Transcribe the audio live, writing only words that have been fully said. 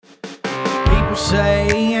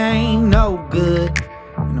say I ain't no good,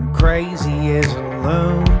 and I'm crazy as a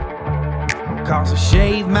loon. Cause I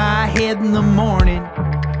shave my head in the morning,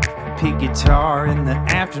 pick guitar in the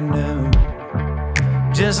afternoon.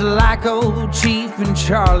 Just like old Chief and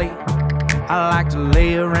Charlie, I like to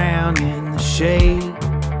lay around in the shade.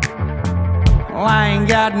 Well, I ain't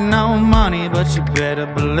got no money, but you better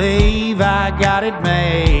believe I got it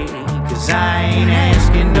made. Cause I ain't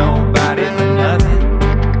asking nobody for nothing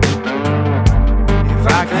if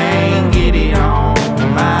I can't get it on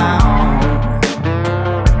my own.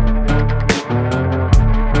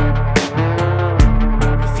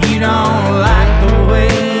 If you don't like the way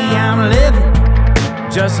I'm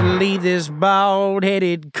living, just leave this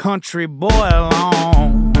bald-headed country boy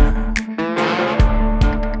alone.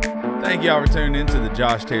 Thank y'all for tuning into the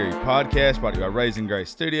Josh Terry Podcast, brought to you by Raising Grace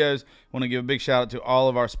Studios. I want to give a big shout out to all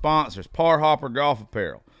of our sponsors: Par Hopper Golf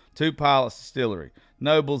Apparel, Two Pilots Distillery,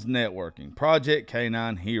 Nobles Networking, Project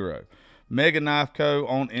K9 Hero, Mega Knife Co.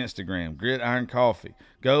 on Instagram, Gridiron Coffee.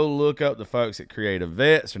 Go look up the folks at Creative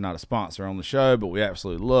Vets. They're not a sponsor on the show, but we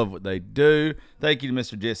absolutely love what they do. Thank you to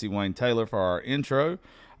Mr. Jesse Wayne Taylor for our intro.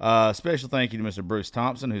 Special thank you to Mr. Bruce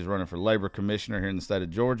Thompson, who's running for Labor Commissioner here in the state of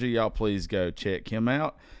Georgia. Y'all please go check him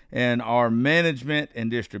out. And our management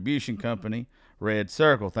and distribution company, Red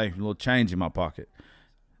Circle. Thank you for a little change in my pocket.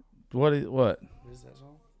 What? What is that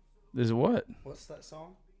song? Is it what? What's that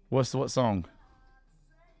song? What song?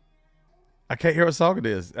 I can't hear what song it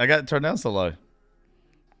is. I got it turned down so low.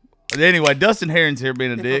 Anyway, Dustin Herring's here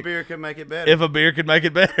being a dick. If a beer could make it better. If a beer could make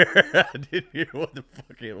it better. I didn't hear what the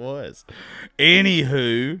fuck it was.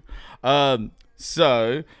 Anywho,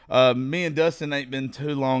 so me and Dustin ain't been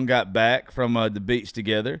too long got back from the beach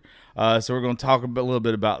together. So we're going to talk a little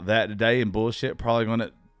bit about that today and bullshit. Probably going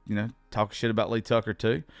to, talk shit about Lee Tucker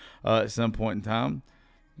too at some point in time.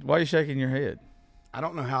 Why are you shaking your head? I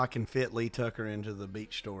don't know how I can fit Lee Tucker into the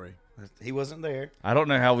beach story. He wasn't there. I don't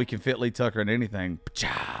know how we can fit Lee Tucker in anything.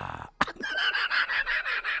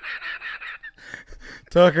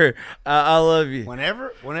 Tucker, I love you.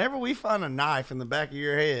 Whenever we find a knife in the back of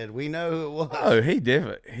your head, we know who it was. Oh, he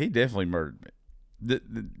definitely murdered me.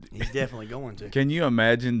 He's definitely going to. Can you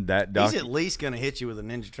imagine that? He's at least going to hit you with a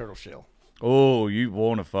Ninja Turtle shell. Oh, you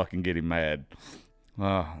want to fucking get him mad.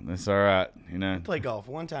 Oh, that's all right. I play golf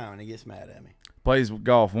one time and he gets mad at me. Plays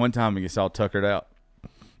golf one time and gets all tuckered out.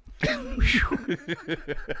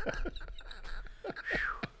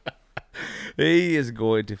 He is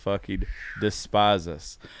going to fucking despise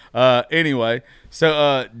us. Anyway,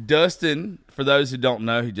 so Dustin, for those who don't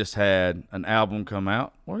know, he just had an album come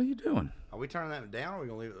out. What are you doing? Are we turning that down or are we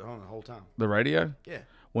going to leave it on the whole time? The radio? Yeah.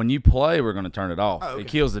 When you play, we're going to turn it off. Oh, okay. It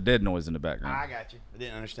kills the dead noise in the background. I got you. I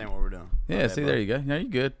didn't understand what we're doing. Yeah, see, there you go. No, you're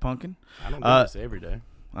good, punkin'. I don't do this every day.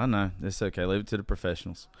 I know. It's okay. Leave it to the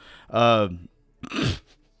professionals.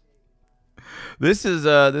 This is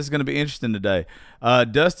going to be interesting today.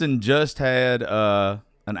 Dustin just had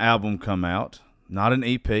an album come out, not an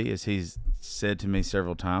EP, as he's said to me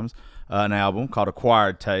several times. An album called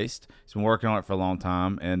Acquired Taste. He's been working on it for a long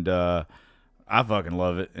time, and I fucking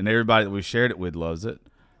love it. And everybody that we shared it with loves it.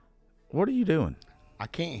 What are you doing? I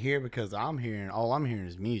can't hear because all I'm hearing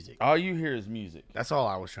is music. All you hear is music. That's all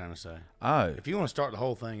I was trying to say. Oh. If you want to start the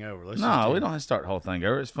whole thing over, let's No, just we don't have to start the whole thing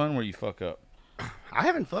over. It's fun where you fuck up. I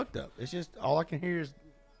haven't fucked up. It's just all I can hear is.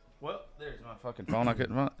 Well, there's my fucking phone. I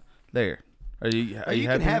couldn't find there. You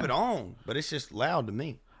can have it on, but it's just loud to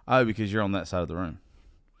me. Oh, because you're on that side of the room.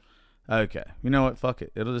 Okay. You know what? Fuck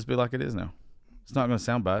it. It'll just be like it is now. It's not going to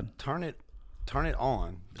sound bad. Turn it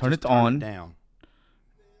on. Turn it on. Down.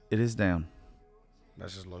 It is down.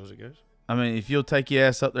 That's as low as it goes. I mean, if you'll take your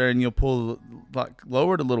ass up there and you'll pull,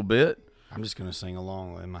 lower it a little bit. I'm just going to sing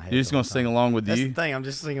along in my head. You're just going to sing along with That's you? That's the thing. I'm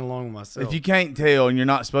just singing along with myself. If you can't tell, and you're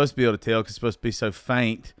not supposed to be able to tell because it's supposed to be so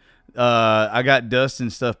faint, I got Dustin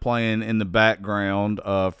stuff playing in the background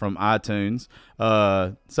from iTunes.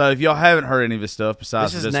 So if y'all haven't heard any of his stuff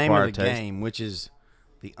besides this is the name of the game, which is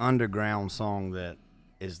the underground song that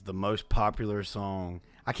is the most popular song.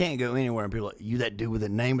 I can't go anywhere and people are like, you that dude with the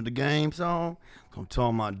name of the game song? I'm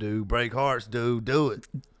talking about, dude, break hearts, dude, do it.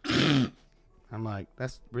 I'm like,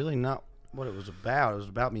 that's really not what it was about. It was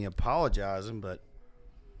about me apologizing, but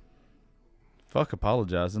fuck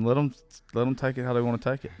apologizing. Let them take it how they want to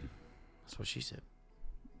take it. That's what she said.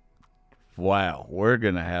 Wow, we're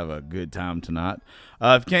gonna have a good time tonight.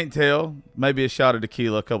 If you can't tell, maybe a shot of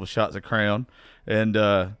tequila, a couple shots of Crown, and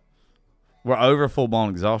we're over full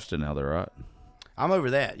blown exhaustion now. Though, right? I'm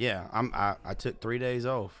over that. Yeah, I took 3 days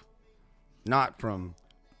off, not from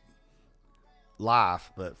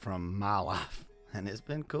life, but from my life, and it's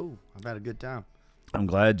been cool. I've had a good time. I'm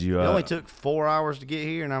glad you. It only took 4 hours to get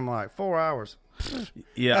here, and I'm like, 4 hours?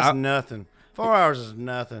 Yeah, That's nothing. 4 hours is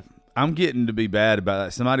nothing. I'm getting to be bad about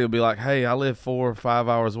that. Somebody will be like, "Hey, I live 4 or 5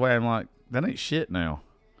 hours away." I'm like, that ain't shit now.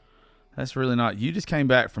 That's really not. You just came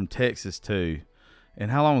back from Texas too,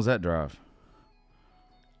 and how long was that drive?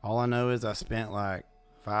 All I know is I spent like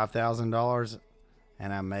 $5,000,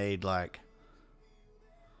 and I made like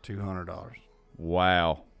 $200.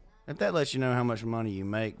 Wow. If that lets you know how much money you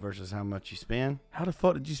make versus how much you spend. How the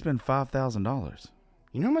fuck did you spend $5,000?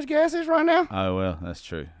 You know how much gas is right now? Oh well, that's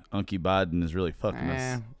true. Unky Biden is really fucking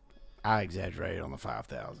us. I exaggerated on the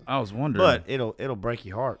 5,000. I was wondering, But it'll break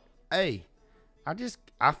your heart. Hey,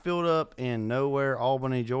 I filled up in Nowhere,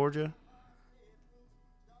 Albany, Georgia.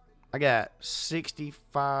 I got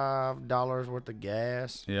 $65 worth of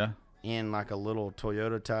gas yeah. in like a little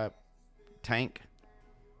Toyota type tank.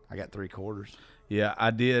 I got 3/4. Yeah,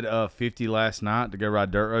 I did 50 last night to go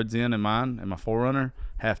ride dirt roads in mine and my 4Runner,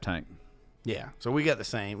 half tank. Yeah, so we got the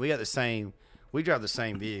same. We drive the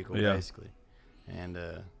same vehicle basically, and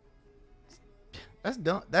that's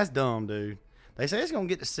dumb. That's dumb, dude. They say it's gonna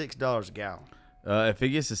get to $6 a gallon. If it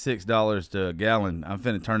gets to $6 to a gallon, I'm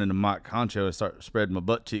finna turn into Mike Concho and start spreading my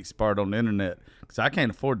butt cheeks apart on the internet because I can't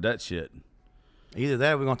afford that shit. Either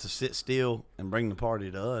that, or we're going to sit still and bring the party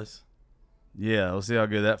to us. Yeah, we'll see how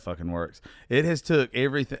good that fucking works. It has took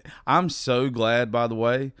everything. I'm so glad, by the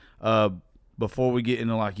way. Before we get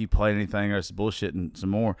into like you play anything or it's bullshitting some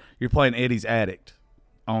more, you're playing Eddie's Addict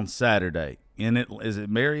on Saturday. Is it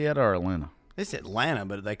Marietta or Atlanta? It's Atlanta,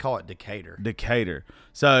 but they call it Decatur. Decatur.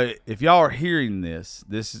 So if y'all are hearing this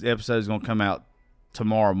episode is going to come out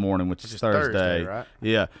tomorrow morning, which is Thursday. Right?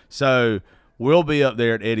 Yeah. So we'll be up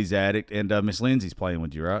there at Eddie's Addict, and Miss Lindsay's playing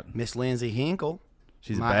with you, right? Miss Lindsay Hinkle.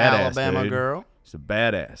 She's my a badass, Alabama dude. girl. She's a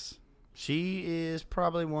badass. She is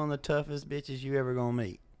probably one of the toughest bitches you ever gonna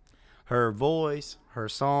meet. Her voice, her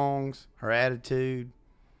songs, her attitude,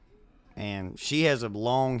 and she has a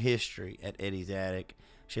long history at Eddie's Attic.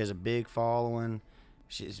 She has a big following.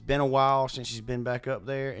 It's been a while since she's been back up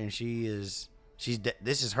there, and this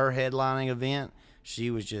is her headlining event. She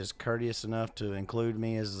was just courteous enough to include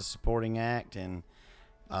me as a supporting act, and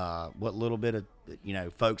what little bit of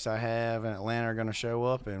folks I have in Atlanta are going to show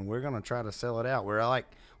up, and we're going to try to sell it out. We're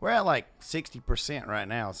at like 60% right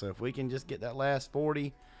now, so if we can just get that last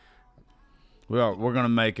 40. We're gonna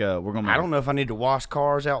make. I don't know if I need to wash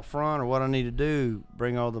cars out front or what I need to do.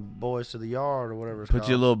 Bring all the boys to the yard or whatever. It's put called.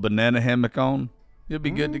 your little banana hammock on. You'll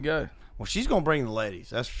be good to go. Well, she's gonna bring the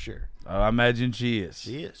ladies, that's for sure. I imagine she is.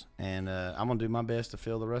 She is, and I'm gonna do my best to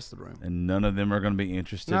fill the rest of the room. And none of them are gonna be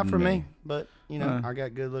interested. Not in for me, but I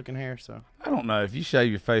got good looking hair, so I don't know if you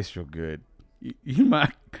shave your face real good, you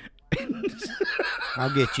might.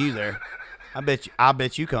 I'll get you there. I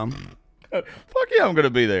bet you come. Fuck yeah, I'm gonna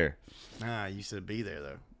be there. Ah, you said be there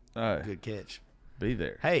though. Oh, Good catch. be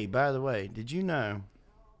there. Hey, by the way, did you know?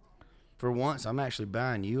 For once, I'm actually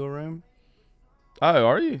buying you a room. Oh,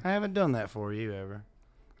 are you? I haven't done that for you ever.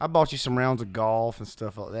 I bought you some rounds of golf and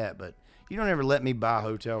stuff like that, but you don't ever let me buy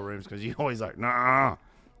hotel rooms because you always like, nah.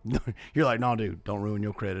 You're like, no, dude, don't ruin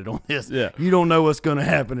your credit on this. Yeah. You don't know what's gonna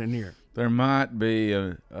happen in here. There might be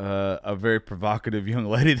a very provocative young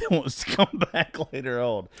lady that wants to come back later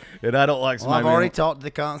on, and I don't like. Well, I've already talked to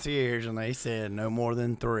the concierge, and they said no more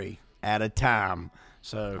than 3 at a time.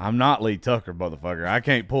 So I'm not Lee Tucker, motherfucker. I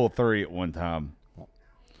can't pull 3 at one time.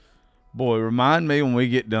 Boy, remind me when we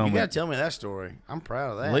get done you with gotta tell me that story. I'm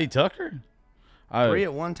proud of that. Lee Tucker. 3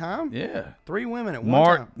 at one time? Yeah. 3 women at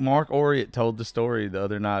one time. Mark Oriot told the story the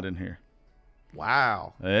other night in here.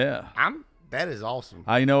 Wow. Yeah. That is awesome.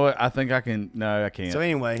 You know what? I think I can. No, I can't. So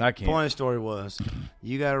anyway, I the can't. point of the story was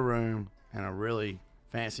you got a room in a really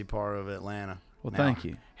fancy part of Atlanta. Well, Now, thank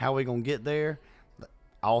you. How we going to get there?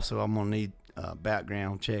 Also, I'm going to need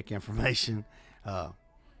background check information,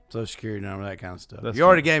 Social Security number, that kind of stuff. That's You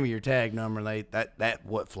already fine. gave me your tag number, and that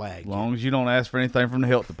what flagged As long as you don't ask for anything from the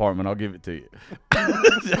health department, I'll give it to you.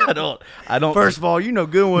 I don't. First of all, you know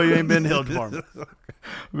good well you ain't been in the health department.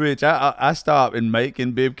 Bitch, I stop in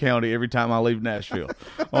Macon, Bibb County every time I leave Nashville.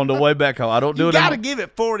 On the way back home, I don't do You it. got to give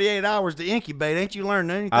it 48 hours to incubate. Ain't you learned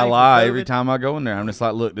anything? I from lie COVID? every time I go in there. I'm just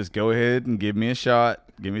like, look, just go ahead and give me a shot.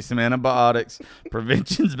 Give me some antibiotics.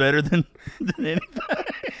 Prevention's better than anything.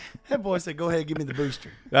 That boy said, "Go ahead, give me the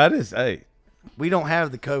booster." That is, hey. We don't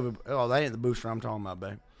have the COVID. Oh, that ain't the booster I'm talking about,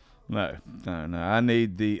 babe. No. I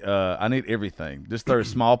need I need everything. Just throw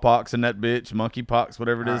smallpox in that bitch, monkeypox,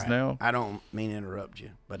 whatever it is All right. now. I don't mean to interrupt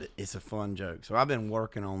you, but it's a fun joke. So I've been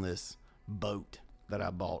working on this boat that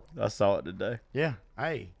I bought. I saw it today. Yeah.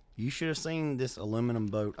 Hey, you should have seen this aluminum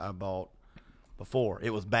boat I bought before.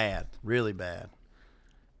 It was bad, really bad.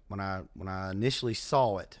 when I initially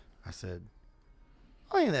saw it, I said,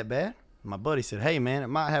 "Oh, ain't that bad." My buddy said, "Hey man, it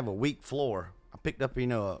might have a weak floor." I picked up,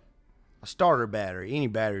 a starter battery. Any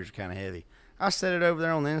batteries are kind of heavy. I set it over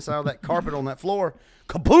there on the inside of that carpet on that floor.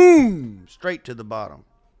 Kaboom! Straight to the bottom.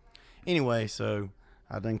 Anyway, so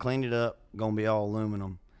I done cleaned it up. Gonna be all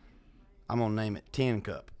aluminum. I'm gonna name it Tin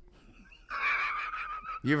Cup.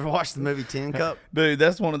 You ever watched the movie Tin Cup? Dude,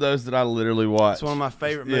 that's one of those that I literally watch. It's one of my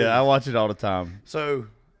favorite movies. Yeah, I watch it all the time. So,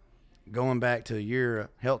 going back to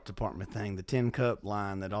your health department thing, the Tin Cup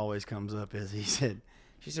line that always comes up is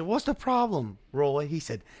she said, "What's the problem, Roy?" He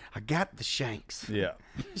said, "I got the shanks." Yeah.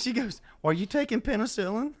 She goes, "Are you taking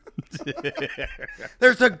penicillin?"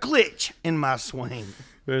 There's a glitch in my swing.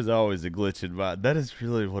 There's always a glitch in my. That is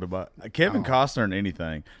really what about Kevin Costner in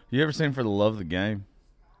anything. You ever seen For the Love of the Game?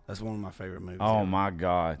 That's one of my favorite movies. Oh ever. my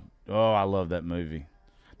God. Oh, I love that movie.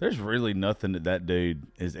 There's really nothing that dude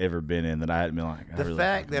has ever been in that I hadn't been like. The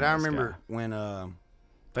fact that I remember when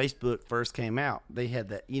Facebook first came out, they had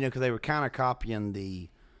that, because they were kind of copying the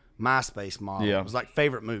MySpace model. Yeah. It was like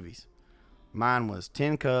favorite movies. Mine was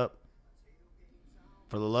Tin Cup,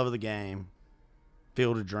 For the Love of the Game,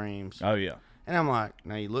 Field of Dreams. Oh yeah. And I'm like,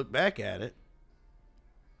 now you look back at it,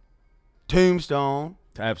 Tombstone.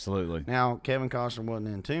 Absolutely. Now, Kevin Costner wasn't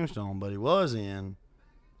in Tombstone, but he was in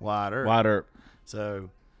Wide Earp. Wide Earp. So,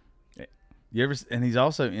 you ever? And he's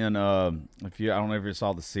also in. I don't know if you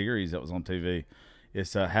saw the series that was on TV.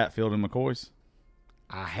 It's Hatfield and McCoy's.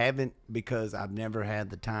 I haven't because I've never had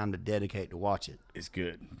the time to dedicate to watch it. It's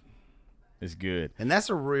good. It's good. And that's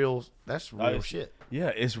real shit.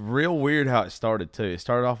 Yeah, it's real weird how it started too. It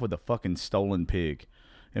started off with a fucking stolen pig,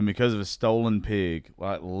 and because of a stolen pig,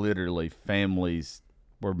 like literally families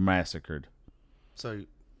were massacred. So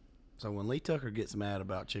when Lee Tucker gets mad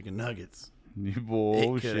about chicken nuggets, You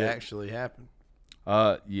bullshit. it could actually happen.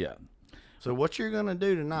 Yeah. So what you're gonna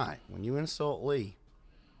do tonight when you insult Lee,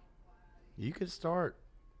 you could start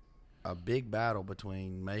a big battle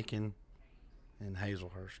between Macon and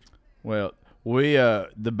Hazelhurst. Well,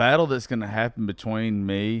 the battle that's going to happen between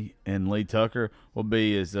me and Lee Tucker will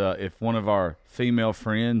be if one of our female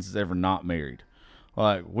friends is ever not married.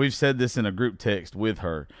 Like, we've said this in a group text with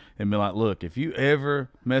her and be like, look, if you ever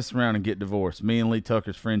mess around and get divorced, me and Lee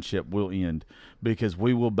Tucker's friendship will end because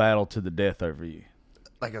we will battle to the death over you.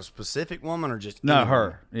 Like a specific woman or just No, anyone?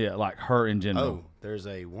 her. Yeah, like her in general. Oh, there's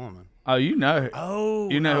a woman. Oh, you know. Oh,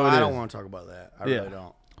 you know no, who it I is. don't want to talk about that. I really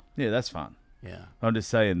don't. Yeah, that's fine. Yeah. I'm just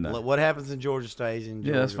saying that. What happens in Georgia stays in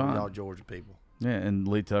Georgia. Yeah, that's fine. We all Georgia people. Yeah, and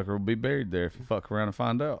Lee Tucker will be buried there if you fuck around and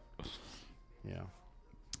find out. Yeah.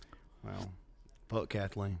 Well, fuck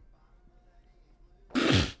Kathleen.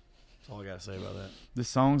 That's all I got to say about that. This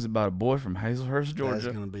song's about a boy from Hazelhurst, Georgia.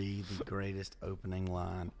 That's going to be the greatest opening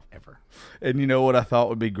line ever. And you know what I thought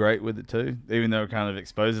would be great with it too, even though we're kind of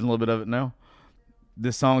exposing a little bit of it now?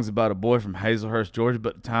 This song's about a boy from Hazelhurst, Georgia,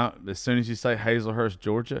 but as soon as you say Hazelhurst,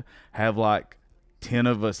 Georgia, have like 10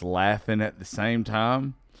 of us laughing at the same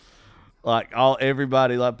time. Like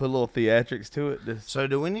everybody like put a little theatrics to it. So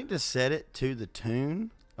do we need to set it to the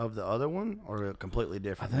tune of the other one or a completely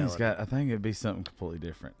different melody? I think it'd be something completely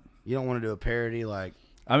different. You don't want to do a parody like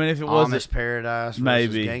I mean, if it was Amish Paradise versus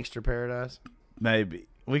maybe Gangster Paradise? Maybe.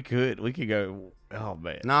 We could go, oh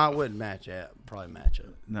man. No, it wouldn't match up. Probably match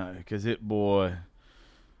up. No, because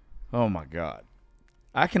oh my God.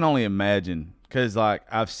 I can only imagine, because like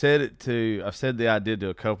I've said the idea to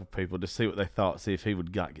a couple people to see what they thought, see if he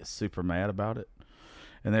would get super mad about it.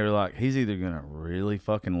 And they were like, he's either going to really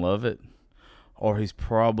fucking love it or he's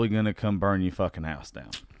probably going to come burn your fucking house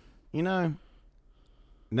down. You know,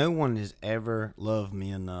 no one has ever loved me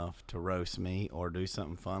enough to roast me or do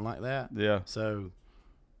something fun like that. Yeah. So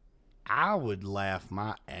I would laugh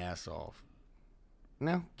my ass off.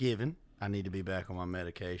 Now, given I need to be back on my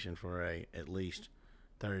medication for at least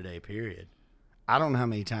 30-day period. I don't know how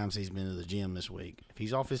many times he's been to the gym this week. If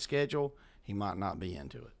he's off his schedule, he might not be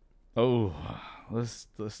into it. Oh, let's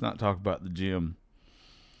not talk about the gym.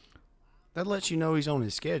 That lets you know he's on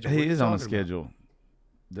his schedule. He is on his schedule.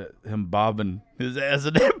 That him bobbing his ass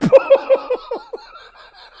at that point.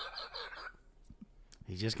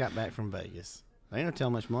 He just got back from Vegas. They ain't no tell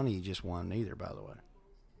how much money he just won either, by the way.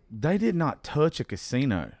 They did not touch a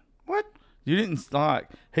casino. What? You didn't like.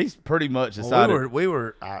 He's pretty much decided.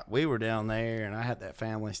 Well, we were down there, and I had that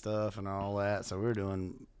family stuff and all that, so we were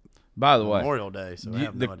doing. By the way, Memorial Day, so I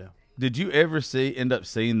have no idea. Did you ever end up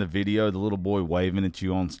seeing the video of the little boy waving at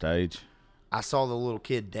you on stage? I saw the little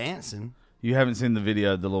kid dancing. You haven't seen the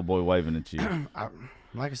video of the little boy waving at you.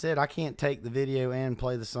 Like I said, I can't take the video and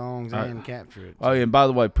play the songs and capture it. Oh, yeah, and by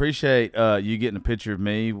the way, appreciate you getting a picture of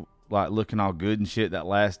me like looking all good and shit that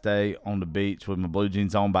last day on the beach with my blue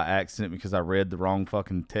jeans on by accident because I read the wrong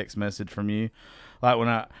fucking text message from you. Like when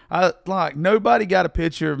I like nobody got a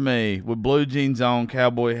picture of me with blue jeans on,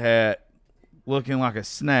 cowboy hat, looking like a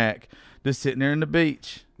snack, just sitting there in the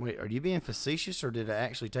beach. Wait, are you being facetious or did I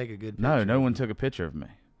actually take a good picture? No, no one took a picture of me.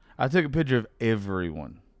 I took a picture of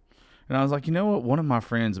everyone. And I was like, you know what? One of my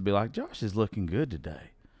friends would be like, Josh is looking good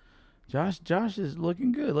today. Josh is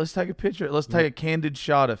looking good. Let's take a picture. Let's take a candid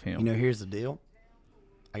shot of him. You know, here's the deal.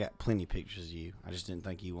 I got plenty of pictures of you. I just didn't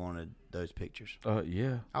think you wanted those pictures.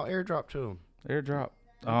 Yeah. I'll airdrop to them. Airdrop.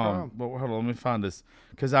 problem. But hold on, let me find this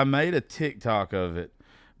because I made a TikTok of it.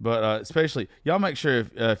 But especially, y'all make sure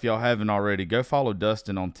if y'all haven't already, go follow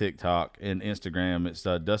Dustin on TikTok and Instagram. It's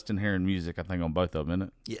Dustin Heron Music, I think, on both of them, isn't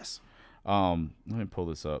it? Yes. Let me pull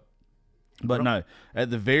this up. But no, at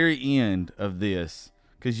the very end of this,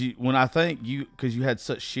 because you had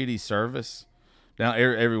such shitty service. Now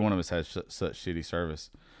every one of us has such shitty service.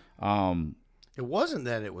 It wasn't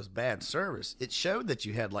that it was bad service. It showed that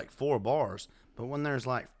you had like 4 bars, but when there's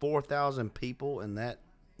like 4,000 people in that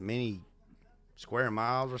many square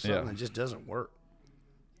miles or something, it just doesn't work.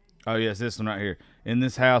 Oh yes, this one right here. In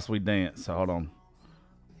this house we dance. So hold on.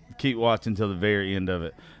 Keep watching till the very end of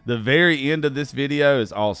it. The very end of this video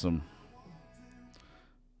is awesome.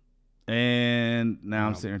 And now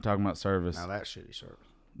I'm sitting here talking about service. Now that's shitty service.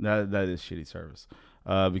 That is shitty service.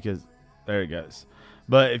 Because there it goes.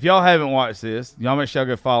 But if y'all haven't watched this, y'all make sure y'all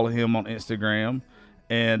go follow him on Instagram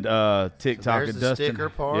and TikTok. So there's at the Dustin. sticker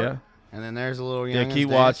part. Yeah. And then there's a little Yeah, keep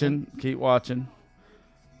watching. Keep watching.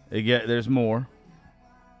 There's more.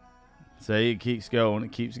 See, it keeps going.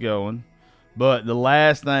 It keeps going. But the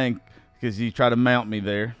last thing, because you try to mount me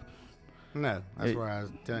there. No, that's where I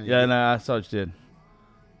was telling you. Yeah, no, I saw what you did.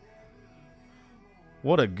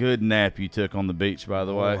 What a good nap you took on the beach, by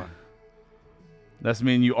the way. That's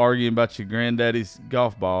mean you arguing about your granddaddy's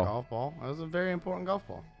golf ball. Golf ball. That was a very important golf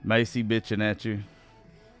ball. Macy bitching at you.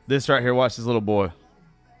 This right here, watch this little boy.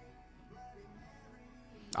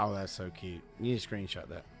 Oh, that's so cute. You need to screenshot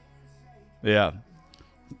that. Yeah.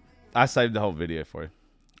 I saved the whole video for you.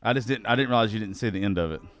 I didn't realize you didn't see the end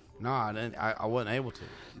of it. No, I didn't. I wasn't able to.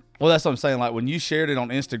 Well, that's what I'm saying. Like when you shared it on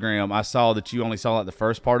Instagram, I saw that you only saw like the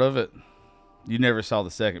first part of it. You never saw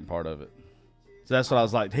the second part of it. So that's what I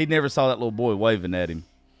was like. He never saw that little boy waving at him.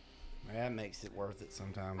 That makes it worth it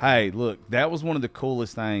sometimes. Hey, look, that was one of the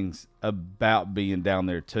coolest things about being down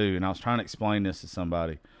there too. And I was trying to explain this to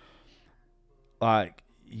somebody. Like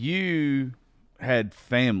you had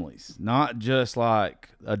families, not just like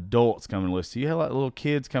adults coming to listen to you. You had like little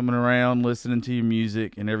kids coming around listening to your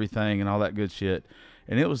music and everything and all that good shit.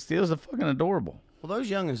 And it was a fucking adorable. Well,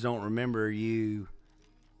 those youngins don't remember you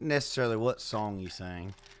necessarily what song you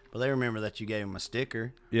sang, but they remember that you gave them a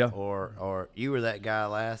sticker. Yeah. Or you were that guy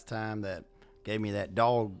last time that gave me that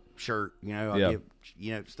dog shirt. You know,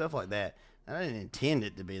 Yeah. Stuff like that. I didn't intend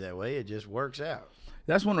it to be that way. It just works out.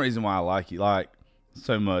 That's one reason why I like you like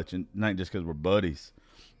so much, and not just because we're buddies.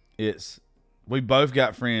 It's we both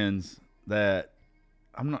got friends that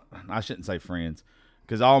I shouldn't say friends,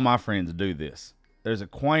 because all my friends do this. There's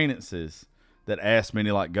acquaintances that ask me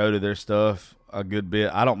to like go to their stuff a good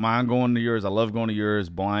bit. I don't mind going to yours. I love going to yours.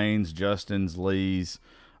 Blaine's, Justin's, Lee's,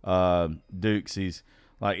 Dukesy's,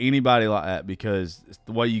 like anybody like that, because it's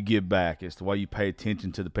the way you give back. It's the way you pay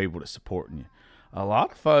attention to the people that's supporting you. A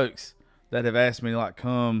lot of folks that have asked me to like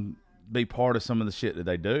come be part of some of the shit that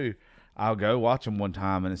they do, I'll go watch them one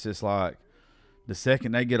time, and it's just like the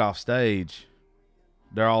second they get off stage,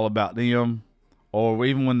 they're all about them, or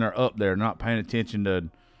even when they're up there, not paying attention to,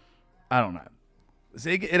 I don't know.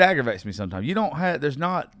 See, it aggravates me sometimes. You don't have, there's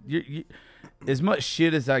not, you as much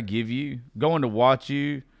shit as I give you, going to watch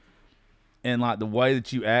you, and like the way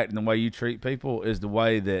that you act and the way you treat people is the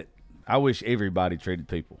way that I wish everybody treated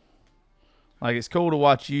people. Like, it's cool to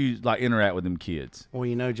watch you, like, interact with them kids. Well,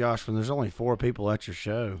 you know, Josh, when there's only 4 people at your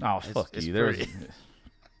show. Oh, fuck you. There's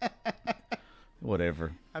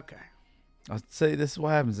whatever. Okay. I see, this is what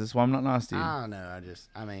happens. This is why I'm not nice to you. I know.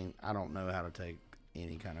 I don't know how to take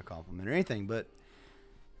any kind of compliment or anything, but,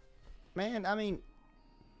 man,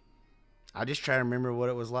 I just try to remember what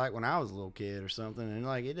it was like when I was a little kid or something, and,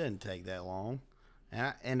 like, it didn't take that long.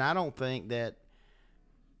 And I don't think that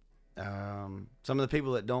some of the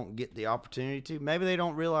people that don't get the opportunity to, maybe they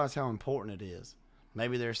don't realize how important it is.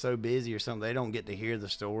 Maybe they're so busy or something, they don't get to hear the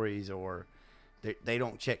stories, or they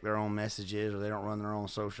don't check their own messages, or they don't run their own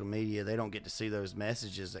social media. They don't get to see those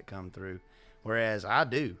messages that come through. Whereas I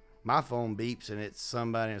do. My phone beeps and it's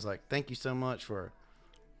somebody that's like, thank you so much for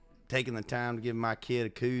taking the time to give my kid a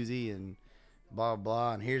koozie and blah,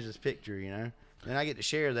 blah, and here's this picture, you know. Then I get to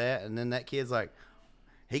share that, and then that kid's like,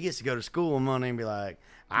 he gets to go to school on Monday and be like,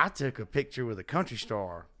 I took a picture with a country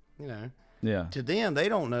star. You know, Yeah. to them, they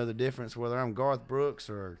don't know the difference whether I'm Garth Brooks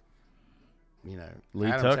or, Lee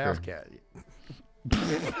Adam's Tucker. House Cat.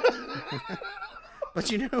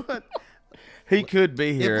 But you know what? He could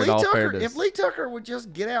be here in all fairness. If Lee Tucker would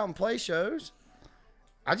just get out and play shows,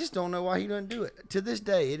 I just don't know why he doesn't do it. To this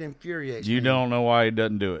day, it infuriates me. You don't know why he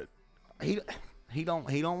doesn't do it. He don't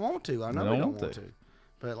want to. I know he don't want to.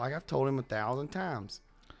 But like I've told him 1,000 times,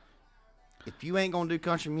 if you ain't gonna do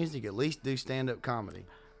country music, at least do stand-up comedy.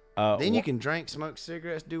 Then you can drink, smoke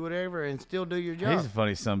cigarettes, do whatever, and still do your job. He's the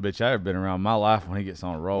funniest son of a bitch I've ever been around in my life when he gets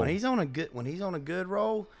on a roll. When he's on a good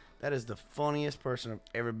roll, that is the funniest person I've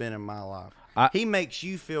ever been in my life. He makes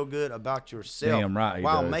you feel good about yourself. Damn right he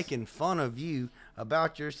while does. making fun of you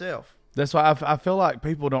about yourself. That's why I feel like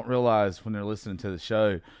people don't realize when they're listening to the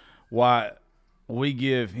show why we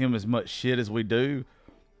give him as much shit as we do.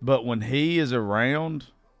 But when he is around,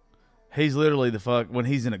 he's literally when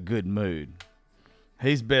he's in a good mood.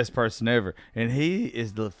 He's best person ever. And he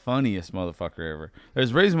is the funniest motherfucker ever.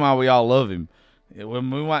 There's a reason why we all love him. When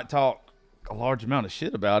we might talk a large amount of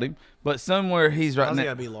shit about him, but somewhere he's right How's now. he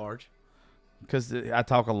gotta be large? Because I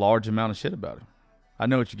talk a large amount of shit about him. I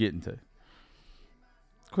know what you're getting to.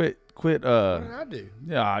 Quit. What did I do?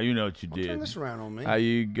 Yeah, you know what you Turn did. this around on me. How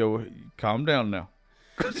you go? Calm down now.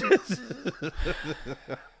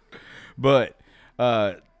 But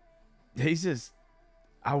he's just.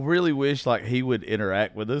 I really wish like he would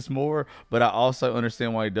interact with us more, but I also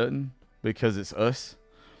understand why he doesn't because it's us.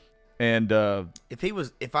 And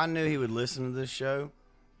if I knew he would listen to this show,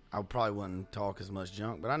 I probably wouldn't talk as much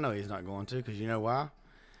junk. But I know he's not going to because you know why?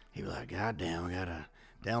 He'd be like, God damn, I gotta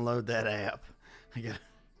download that app.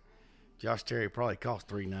 Josh Terry probably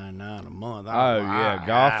costs $3.99 a month.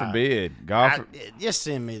 God forbid. Just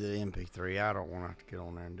send me the MP3. I don't want to have to get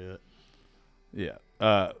on there and do it.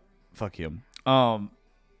 Yeah. Fuck him.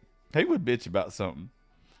 He would bitch about something.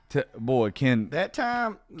 That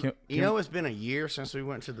time, it's been a year since we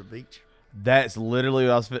went to the beach. That's literally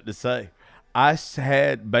what I was fit to say. I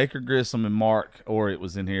had Baker Grissom and Mark, or it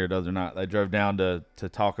was in here the other night. They drove down to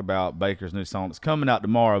talk about Baker's new song. It's coming out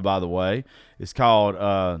tomorrow, by the way. It's called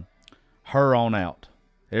Her On Out.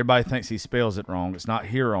 Everybody thinks he spells it wrong. It's not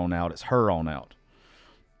Here On Out. It's Her On Out.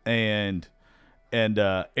 And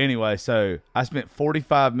anyway, so I spent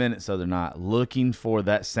 45 minutes the other night looking for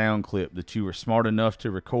that sound clip that you were smart enough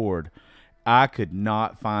to record. I could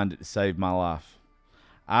not find it to save my life.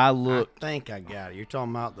 I think I got it. You're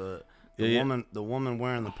talking about the woman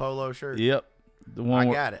wearing the polo shirt? Yep. The one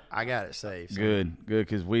I got it saved. So. Good,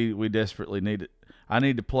 because we desperately need it. I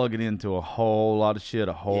need to plug it into a whole lot of shit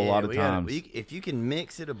a whole lot of times. If you can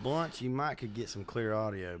mix it a bunch, you could get some clear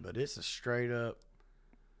audio, but it's a straight up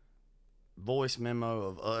voice memo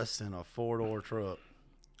of us in a 4-door truck.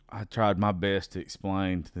 I tried my best to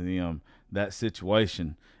explain to them that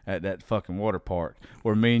situation at that fucking water park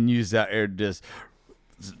where me and you's out there just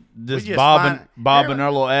bobbing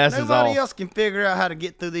our little asses off. Nobody else can figure out how to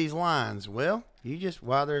get through these lines. Well,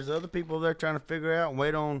 while there's other people there trying to figure out and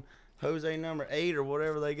wait on Jose number 8 or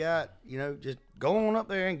whatever they got, just go on up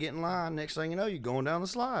there and get in line. Next thing you know, you're going down the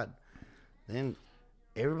slide. Then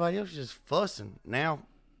everybody else is just fussing. Now,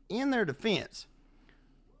 in their defense,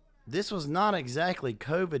 this was not exactly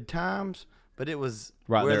COVID times, but it was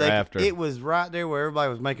It was right there where everybody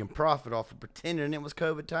was making profit off of pretending it was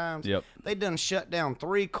COVID times. Yep. They done shut down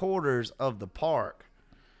 3/4 of the park,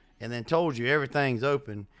 and then told you everything's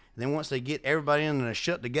open. And then once they get everybody in and they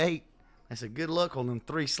shut the gate, they said, "Good luck on them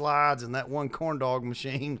 3 slides and that 1 corn dog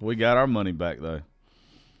machine." We got our money back though.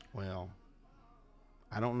 Well,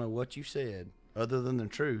 I don't know what you said other than the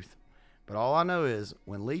truth. But all I know is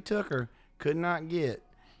when Lee Tucker could not get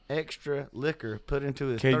extra liquor put into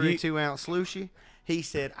his 32-ounce slushie, he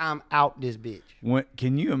said, "I'm out this bitch."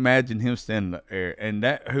 Can you imagine him standing there and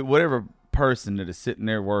whatever person that is sitting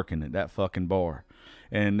there working at that fucking bar,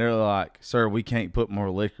 and they're like, "Sir, we can't put more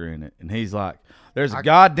liquor in it," and he's like, "There's a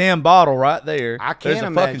goddamn bottle right there. I can't There's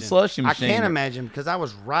imagine. a fucking slushy machine." I can't imagine because I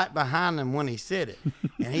was right behind him when he said it,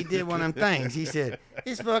 and he did one of them things. He said,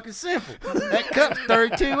 "It's fucking simple. That cup's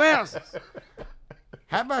 32 ounces.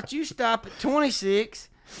 How about you stop at 26?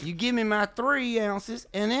 You give me my 3 ounces,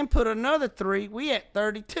 and then put another 3. We at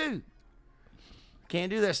 32. Can't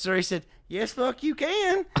do that, sir." He said, "Yes, fuck you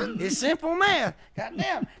can. It's simple math."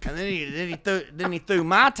 Goddamn. And then he threw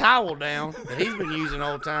my towel down that he's been using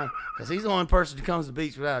all the time because he's the only person who comes to the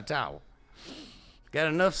beach without a towel. Got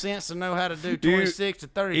enough sense to know how to do 26 to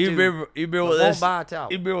 32. You remember what won't buy a towel.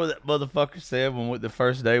 You remember what that motherfucker said when the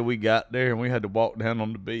first day we got there and we had to walk down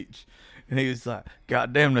on the beach, and he was like,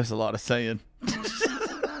 "God damn, that's a lot of sand."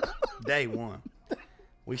 Day one.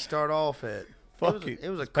 We start off at it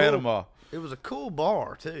was a cool, Panama. It was a cool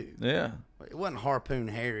bar too. Yeah. It wasn't Harpoon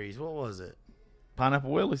Harry's. What was it?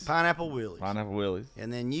 Pineapple Willie's. Pineapple Willie's. Pineapple Willie's.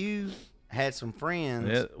 And then you had some friends.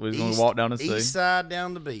 Yeah, we was going to walk down the sea. East side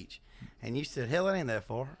down the beach. And you said, hell, it ain't that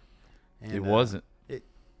far. And, It wasn't. It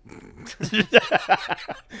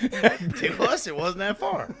wasn't that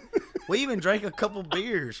far. We even drank a couple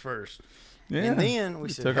beers first. Yeah. And then we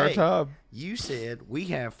said, took hey, our time. you said we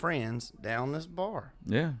have friends down this bar.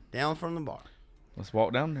 Yeah. Down from the bar. Let's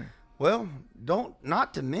walk down there. Well,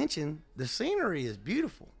 not to mention the scenery is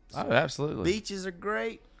beautiful. Oh, absolutely. Beaches are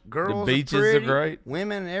great. Girls beaches are are pretty. great.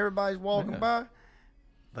 Women, everybody's walking Yeah. by.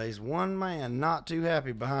 There's one man not too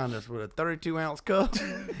happy behind us with a 32-ounce cup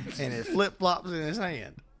and his flip-flops in his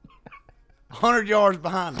hand. 100 yards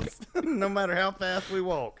behind us, no matter how fast we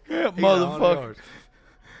walk. Yeah, He's 100 motherfucker. yards.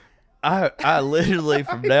 I literally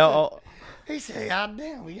from now on, He said, God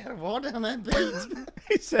damn, we got to walk down that beach.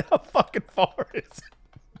 he said, how fucking far is it?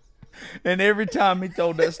 And every time he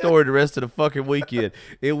told that story the rest of the fucking weekend,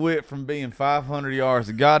 it went from being 500 yards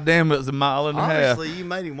to goddamn it was a mile and a half. Honestly, you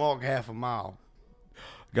made him walk half a mile.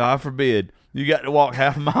 God forbid. You got to walk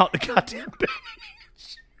half a mile to goddamn beach.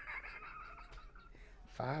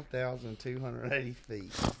 5,280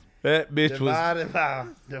 feet. That bitch was.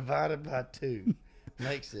 Divided by 2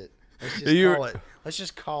 makes it. Let's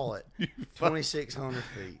just call it 2,600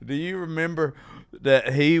 feet. Do you remember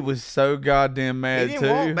that he was so goddamn mad He too?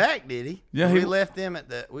 didn't walk back, did he? Yeah, we left him at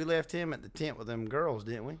the tent with them girls,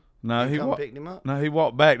 didn't we? No, You he come picked him up. No, he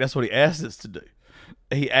walked back. That's what he asked us to do.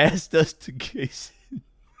 He asked us to.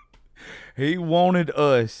 He wanted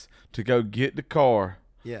us to go get the car,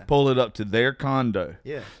 Yeah. pull it up to their condo,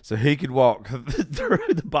 Yeah. so he could walk through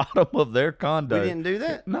the bottom of their condo. We didn't do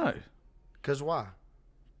that? No, Because why?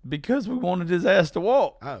 because we wanted his ass to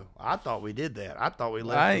walk. Oh, I thought we did that. I thought we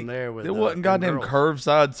left him there with It wasn't them goddamn girls.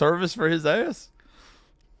 curbside service for his ass.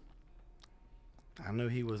 I knew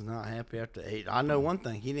he was not happy after 8. I know one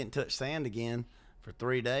thing. He didn't touch sand again for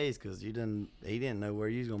 3 days because he didn't know where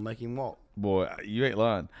you was going to make him walk. Boy, you ain't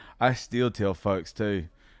lying. I still tell folks too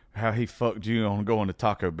how he fucked you on going to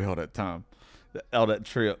Taco Bell that time, all that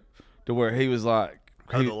trip, to where he was like,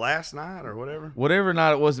 Or the last night or whatever. whatever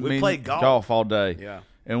night it was, We me and played you golf. all day. Yeah.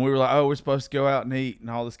 And we were like, oh, we're supposed to go out and eat and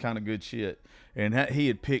all this kind of good shit. And he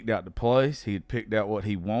had picked out the place. He had picked out what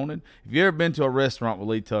he wanted. If you ever been to a restaurant with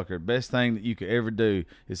Lee Tucker, best thing that you could ever do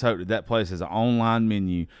is hope that place has an online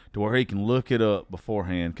menu to where he can look it up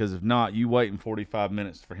beforehand. Because if not, you waiting 45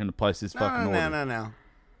 minutes for him to place his fucking order. No.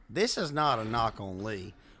 This is not a knock on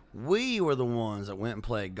Lee. We were the ones that went and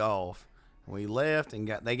played golf. We left and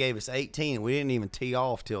they gave us 18, and we didn't even tee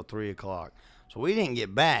off till 3 o'clock. So we didn't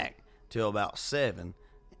get back till about 7.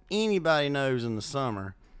 Anybody knows in the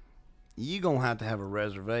summer, you're going to have a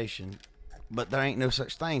reservation, but there ain't no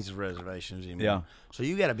such things as reservations anymore. Yeah. So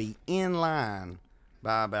you got to be in line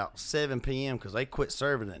by about 7 p.m. because they quit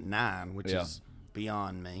serving at 9, which Yeah. is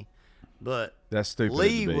beyond me. But That's stupid.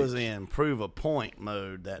 Lee at the was beach. in prove a point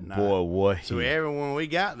mode that night. Boy, what? So when we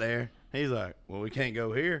got there, he's like, well, we can't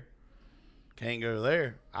go here. Can't go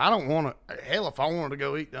there. I don't want to. Hell, if I wanted to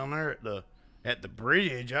go eat down there at the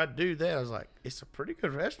bridge, I'd do that. I was like, it's a pretty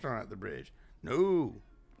good restaurant at the bridge. No.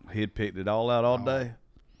 He had picked it all out all day.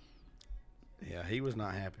 Yeah, he was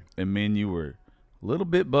not happy. And me and you were a little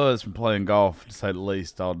bit buzzed from playing golf, to say the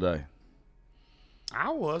least, all day.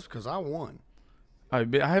 I was because I won. I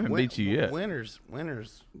haven't beat you yet. Winners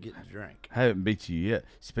get to drink. I haven't beat you yet.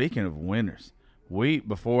 Speaking of winners,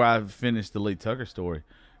 before I finished the Lee Tucker story,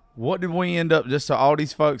 what did we end up, just so all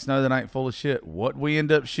these folks know that I ain't full of shit, what we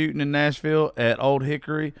end up shooting in Nashville at Old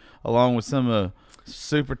Hickory along with some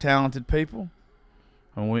super talented people?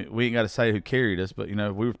 And we ain't got to say who carried us, but, we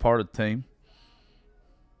were part of the team.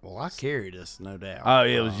 Well, I carried us, no doubt. Oh,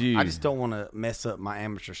 yeah, it was you. I just don't want to mess up my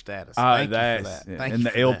amateur status. Oh, Thank you for that's that. yeah. Thank And you the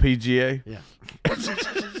for that. LPGA?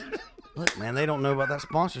 Yeah. Look, man, they don't know about that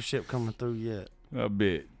sponsorship coming through yet. A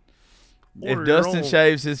bit. Order If your Dustin own.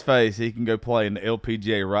 shaves his face, he can go play in the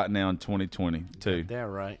LPGA right now in 2022. They're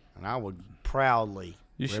right. And I would proudly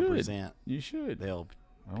You should. represent You should. the LP.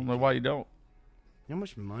 I don't know why you don't. You know how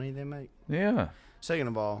much money they make? Yeah. Second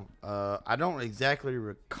of all, I don't exactly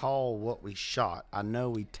recall what we shot. I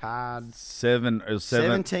know we tied It was seven.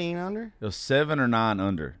 17 under. It was 7 or 9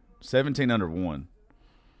 under. 17 under 1.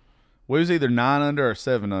 We was either 9 under or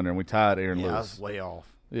 7 under, and we tied Aaron Yeah, I Lewis. was way off.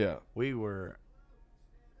 Yeah. We were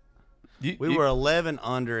You- we were 11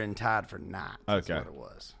 under and tied for 9th. That's Okay. what it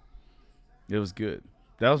was. It was good.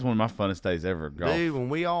 That was one of my funnest days ever at golf. Dude, when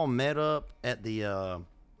we all met up at the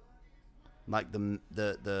like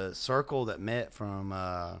the circle that met from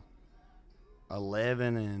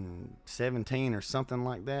 11 and 17 or something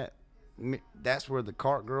like that. That's where the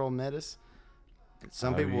cart girl met us.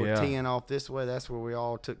 Some people were teeing off this way. That's where we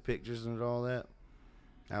all took pictures and all that.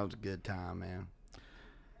 That was a good time, man.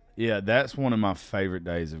 Yeah, that's one of my favorite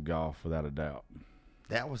days of golf, without a doubt.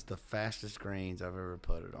 That was the fastest greens I've ever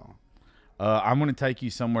putted on. I'm going to take you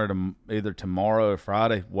somewhere to either tomorrow or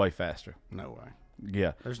Friday, way faster. No way.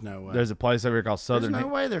 Yeah. There's no way. There's a place over here called Southern. There's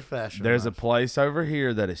no way they're faster. There's a place over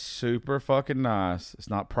here that is super fucking nice. It's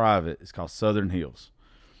not private. It's called Southern Hills.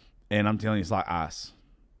 And I'm telling you, it's like ice.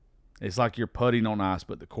 It's like you're putting on ice,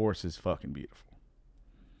 but the course is fucking beautiful.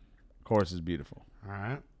 Course is beautiful. All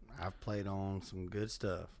right. I've played on some good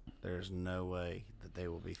stuff. There's no way that they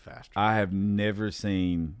will be faster. I have never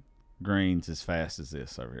seen greens as fast as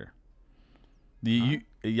this over here.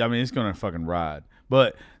 I mean, it's going to fucking ride.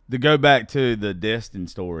 But to go back to the Destin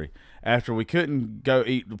story, after we couldn't go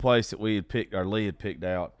eat the place that we had picked, or Lee had picked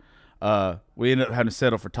out, we ended up having to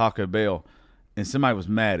settle for Taco Bell. And somebody was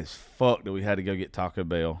mad as fuck that we had to go get Taco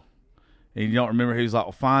Bell. And you don't remember, he was like,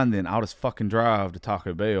 well, fine then, I'll just fucking drive to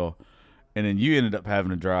Taco Bell. And then you ended up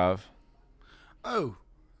having to drive. Oh.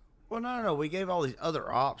 Well, no. We gave all these other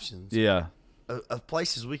options. Yeah. Of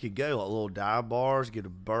places we could go, like little dive bars, get a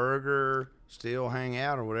burger, still hang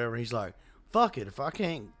out or whatever. He's like, fuck it. If I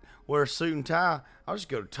can't wear a suit and tie, I'll just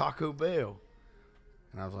go to Taco Bell.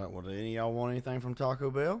 And I was like, well, do any of y'all want anything from Taco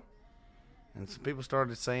Bell? And some people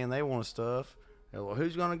started saying they wanted stuff. They're like, well,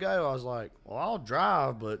 who's going to go? I was like, well, I'll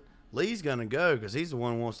drive, but Lee's going to go because he's the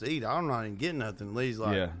one who wants to eat. I'm not even getting nothing. Lee's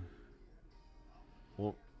like, yeah.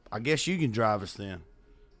 Well, I guess you can drive us then.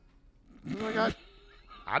 I'm like,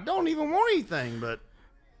 I don't even want anything, but.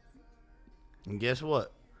 And guess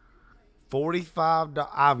what? $45.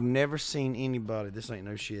 I've never seen anybody. This ain't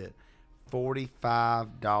no shit.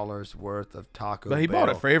 $45 worth of Taco Bell. But he bought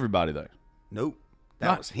it for everybody, though. Nope.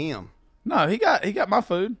 That was him. No, he got my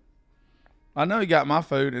food. I know he got my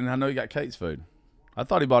food, and I know he got Kate's food. I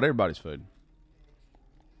thought he bought everybody's food.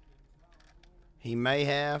 He may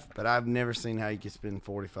have, but I've never seen how you could spend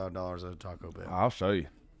 $45 at a Taco Bell. I'll show you.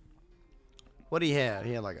 What did he have?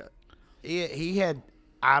 He had like he had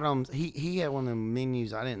items. He had one of the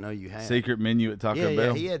menus I didn't know you had. Secret menu at Taco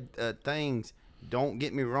Bell? Yeah, he had things. Don't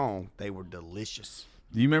get me wrong. They were delicious.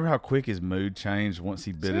 Do you remember how quick his mood changed once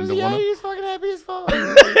he bit into one? Yeah, he was fucking happy as fuck.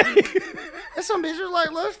 And some bitch was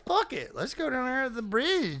like, let's fuck it. Let's go down there to the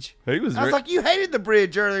bridge. I was like, you hated the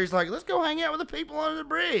bridge earlier. He's like, let's go hang out with the people under the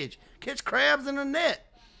bridge. Catch crabs in a net.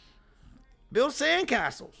 Build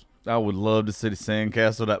sandcastles. I would love to see the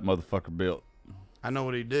sandcastle that motherfucker built. I know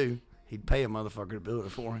what he'd do. He'd pay a motherfucker to build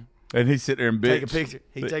it for him. And he'd sit there and bitch. Take a picture.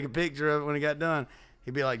 He'd take a picture of it when he got done.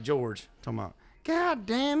 He'd be like George. Talking about, God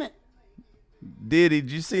damn it.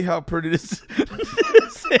 Did you see how pretty this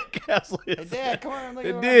sandcastle is? Hey, Dad, come on. Look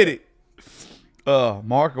at Did it.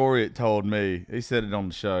 Mark Oriot told me, he said it on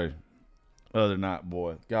the show the other night,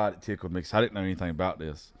 boy. God, it tickled me because I didn't know anything about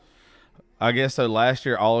this. I guess so. Last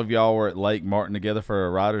year, all of y'all were at Lake Martin together for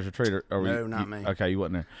a riders retreat. No, not me. Okay, you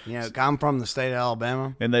wasn't there. You know, I'm from the state of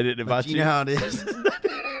Alabama. And they didn't invite you? You know how it is.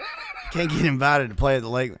 Can't get invited to play at the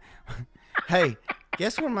lake. Hey,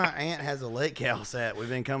 guess where my aunt has a lake house at? We've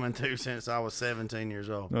been coming to since I was 17 years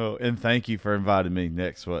old. Oh, and thank you for inviting me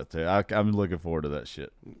next what too. I'm looking forward to that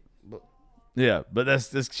shit. Yeah, but that's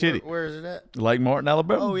shitty. Where is it at? Lake Martin,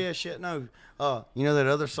 Alabama. Oh yeah, shit. No, you know that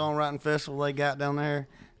other songwriting festival they got down there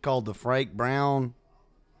called the Frank Brown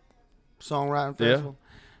Songwriting Festival? Yeah.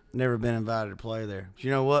 Never been invited to play there. But you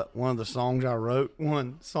know what? One of the songs I wrote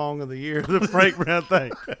won Song of the Year, the Frank Brown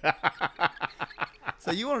thing.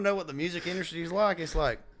 So you want to know what the music industry is like? It's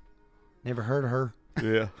like, never heard of her.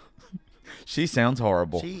 Yeah. She sounds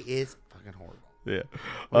horrible. She is fucking horrible. Yeah.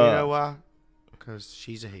 Well, you know why? Because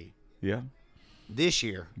she's a he. Yeah. This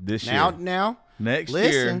year. Next Listen,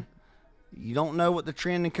 year. You don't know what the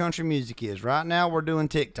trend in country music is. Right now, we're doing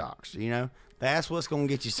TikToks. You know, that's what's going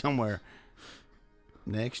to get you somewhere.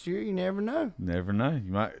 Next year, you never know. Never know.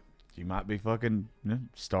 You might be fucking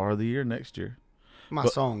star of the year next year. My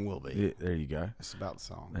song will be. Yeah, there you go. It's about the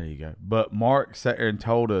song. There you go. But Mark sat there and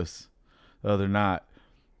told us the other night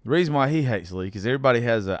the reason why he hates Lee because everybody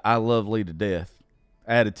has a I love Lee to death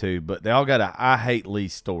attitude, but they all got a I hate Lee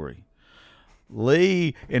story.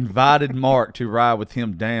 Lee invited Mark to ride with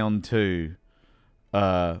him down to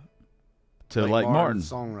Lake Martin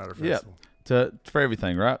Songwriter Festival. Yeah, for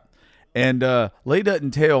everything, right? And Lee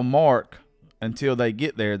doesn't tell Mark until they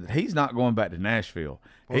get there that he's not going back to Nashville.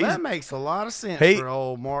 Well, that makes a lot of sense for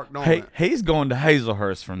old Mark, don't it? He's going to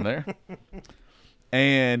Hazelhurst from there.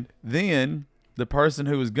 And then the person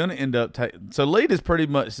who was going to end up so Lee is pretty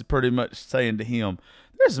much saying to him,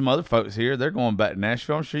 there's some other folks here. They're going back to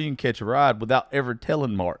Nashville. I'm sure you can catch a ride without ever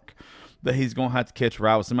telling Mark that he's going to have to catch a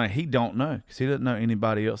ride with somebody he don't know because he doesn't know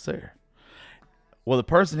anybody else there. Well, the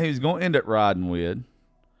person he was going to end up riding with,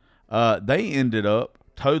 they ended up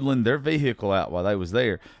totaling their vehicle out while they was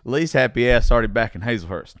there. Lee's happy ass already back in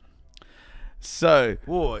Hazelhurst. So,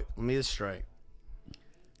 boy, let me get this straight.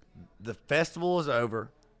 The festival is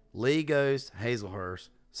over. Lee goes to Hazelhurst.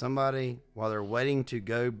 Somebody, while they're waiting to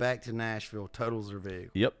go back to Nashville, totals their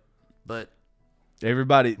vehicle. yep. But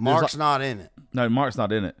Everybody, Mark's not in it. no, Mark's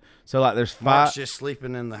not in it. So like, there's Mark's five. just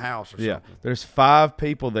sleeping in the house or Yeah, something. there's 5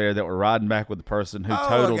 people there that were riding back with the person who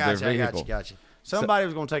totaled their vehicle. Gotcha. Somebody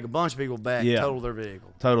was going to take a bunch of people back and total their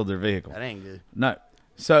vehicle. Totaled their vehicle. That ain't good. No.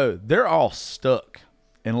 So they're all stuck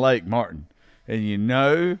in Lake Martin. And you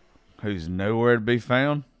know who's nowhere to be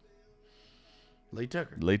found? Lee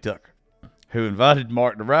Tucker. Lee Tucker, who invited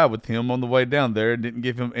Mark to ride with him on the way down there and didn't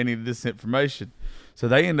give him any of this information. So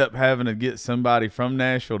they end up having to get somebody from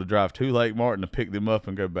Nashville to drive to Lake Martin to pick them up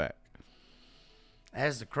and go back.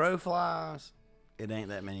 As the crow flies, it ain't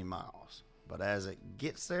that many miles. But as it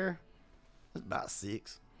gets there, it's about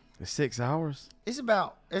 6. It's 6 hours? It's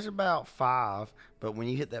about 5. But when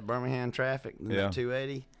you hit that Birmingham traffic, that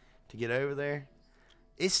 280 to get over there,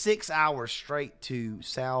 it's 6 hours straight to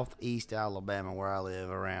southeast Alabama where I live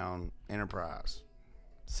around Enterprise.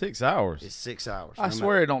 6 hours? It's 6 hours. I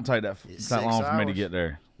swear it don't take that long for me to hours. get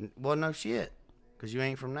there. Well, no shit, because you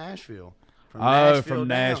ain't from Nashville. From down.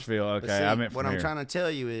 Nashville. But Okay, see, I meant from what here. I'm trying to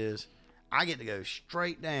tell you is I get to go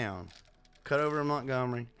straight down, cut over to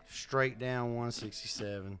Montgomery, straight down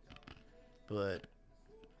 167. But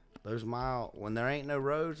those miles, when there ain't no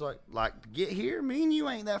roads, like to get here, me and you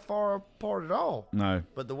ain't that far apart at all. No.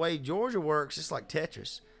 But the way Georgia works, it's like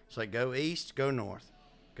Tetris. It's like go east, go north.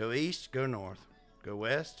 Go east, go north. Go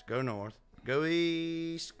west, go north. Go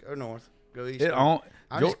east, go north. Go east. It go on, north.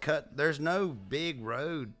 I just cut. There's no big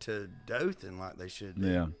road to Dothan like they should do.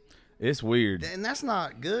 yeah. It's weird. And that's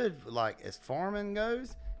not good, like, as farming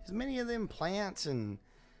goes. As many of them plants and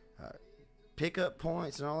pickup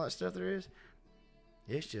points and all that stuff there is,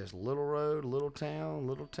 it's just little road, little town,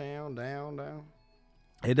 down.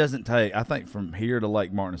 It doesn't take, I think from here to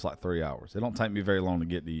Lake Martin, it's like 3 hours. It don't take me very long to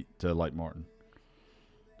get to Lake Martin.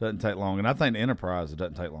 Doesn't take long. And I think the Enterprise, it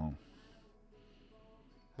doesn't take long.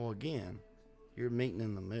 Well, again, you're meeting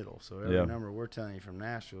in the middle, so every number we're telling you from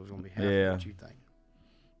Nashville is going to be half of what you think.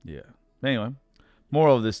 Yeah. Anyway,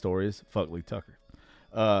 moral of this story is fuck Lee Tucker.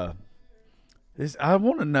 I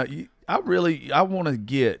want to know. I want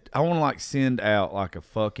to like send out like a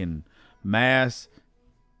fucking mass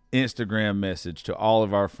Instagram message to all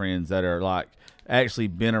of our friends that are like actually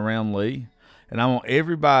been around Lee, and I want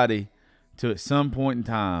everybody to at some point in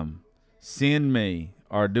time send me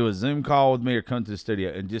or do a Zoom call with me or come to the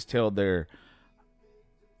studio and just tell their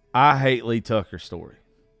I hate Lee Tucker story.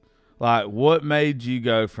 Like, what made you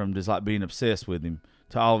go from just like being obsessed with him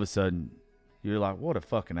to all of a sudden you're like, what a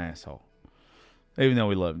fucking asshole. Even though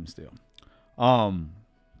we love him still. But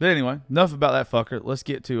anyway, enough about that fucker. Let's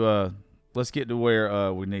get to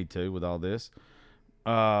where we need to with all this.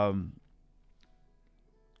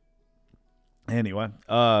 Anyway,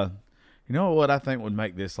 you know what I think would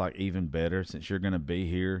make this like even better since you're gonna be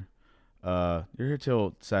here. You're here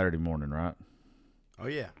till Saturday morning, right? Oh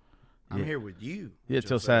yeah. I'm here with you. Yeah,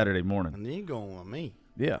 till Saturday morning. And then you going with me.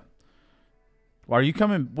 Yeah. Well, are you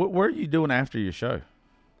coming? Where are you doing after your show?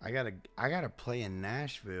 I gotta play in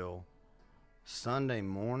Nashville Sunday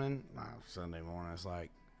morning. Sunday morning. It's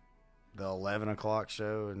like the 11 o'clock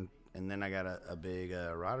show, and then I got a big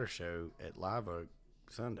rider show at Live Oak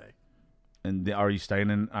Sunday. And are you staying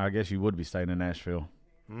in? I guess you would be staying in Nashville.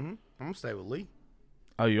 Mm-hmm. I'm gonna stay with Lee.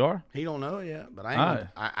 Oh, you are? He don't know it yet, but I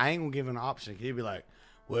ain't gonna give an option. He'd be like,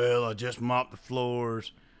 "Well, I just mopped the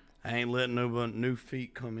floors. I ain't letting no new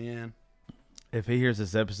feet come in." If he hears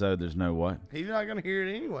this episode, there's no way. He's not gonna hear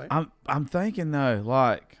it anyway. I'm thinking though,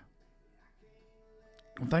 like,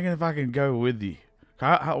 I'm thinking if I can go with you.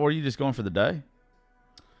 Were you just going for the day?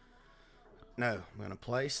 No, I'm gonna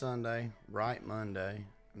play Sunday, write Monday,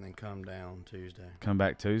 and then come down Tuesday. Come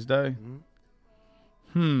back Tuesday?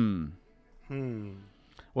 Mm-hmm.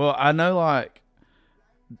 Well, I know, like,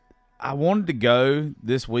 I wanted to go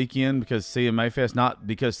this weekend because CMA Fest, not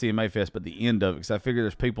because CMA Fest, but the end of it, because I figure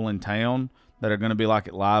there's people in town that are going to be like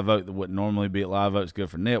at Live Oak that wouldn't normally be at Live Oak. It's good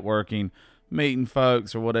for networking, meeting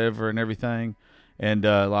folks or whatever and everything. And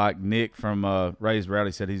like Nick from Raised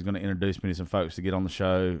Rowdy said he's going to introduce me to some folks to get on the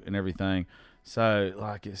show and everything. So,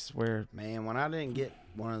 like, it's where... Man, when I didn't get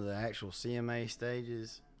one of the actual CMA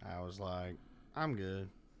stages, I was like, I'm good.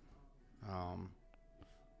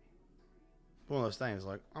 one of those things.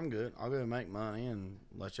 Like, I'm good. I'll go make money and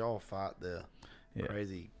let y'all fight the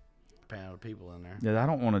crazy panel of people in there. Yeah, I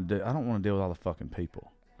don't want to deal with all the fucking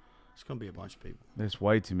people. It's gonna be a bunch of people. There's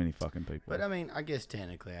way too many fucking people. But I mean, I guess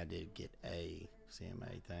technically I did get a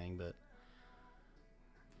CMA thing, but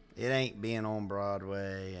it ain't being on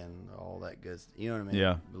Broadway and all that good. You know what I mean?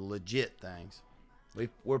 Yeah. The legit things.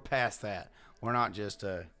 We're past that. We're not just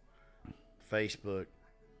a Facebook.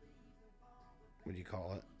 What do you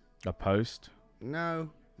call it? A post? No,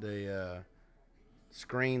 the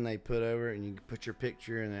screen they put over it and you put your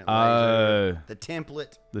picture and it lays over it. The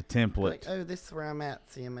template. The template. Like, oh, this is where I'm at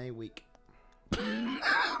CMA week.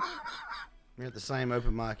 You're at the same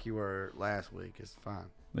open mic you were last week. It's fine.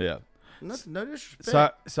 Yeah. No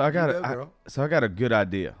disrespect. So I got girl. I got a good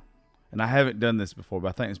idea, and I haven't done this before, but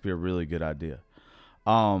I think this would be a really good idea.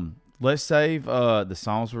 Let's save the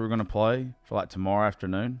songs we were gonna play for like tomorrow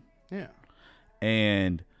afternoon. Yeah.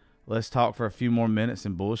 And let's talk for a few more minutes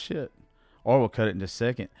and bullshit, or we'll cut it in just a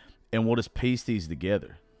second, and we'll just piece these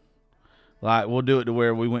together. Like we'll do it to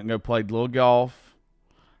where we went and go play a little golf,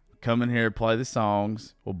 come in here, play the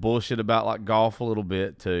songs. We'll bullshit about like golf a little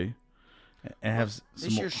bit too, and have some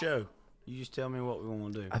It's more. your show. You just tell me what we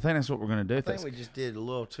want to do. I think that's what we're gonna do. I think we just did a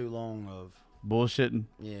little too long of bullshitting.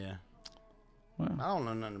 yeah. Well, I don't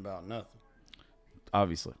know nothing about nothing.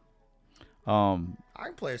 obviously. I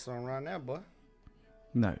can play a song right now, boy.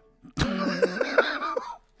 No.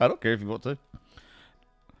 I don't care if you want to.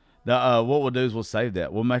 Now, what we'll do is we'll save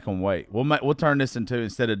that. We'll make them wait. We'll turn this into,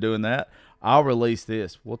 instead of doing that, I'll release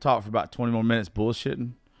this. We'll talk for about 20 more minutes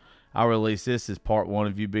bullshitting. I'll release this as part one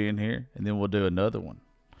of you being here, and then we'll do another one.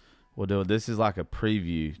 This is like a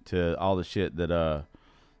preview to all the shit that,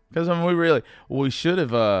 because I mean, we should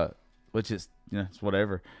have, which is, it's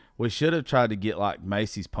whatever. We should have tried to get like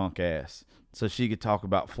Macy's punk ass so she could talk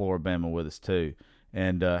about Floribama with us too,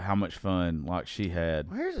 and how much fun like she had.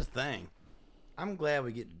 Well, here's the thing. I'm glad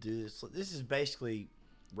we get to do this. This is basically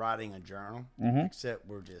writing a journal, except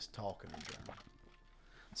we're just talking a journal.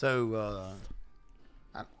 So,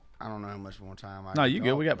 I don't know how much more time I No, can you good.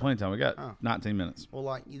 talk, We got but- plenty of time. We got 19 minutes. Well,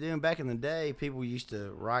 like you doing back in the day, people used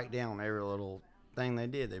to write down every little thing they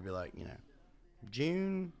did. They'd be like,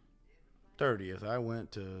 June 30th, I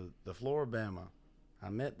went to the Floribama. I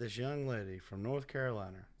met this young lady from North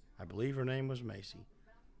Carolina. I believe her name was Macy.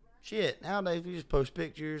 Shit, nowadays we just post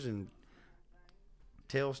pictures and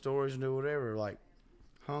tell stories and do whatever. Like,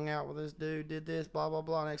 hung out with this dude, did this, blah, blah,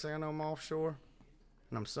 blah. Next thing I know, I'm offshore,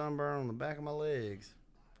 and I'm sunburned on the back of my legs.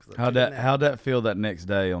 How'd that feel that next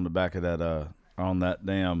day on the back of that on that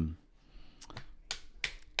damn?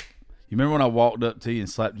 You remember when I walked up to you and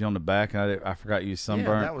slapped you on the back and I forgot you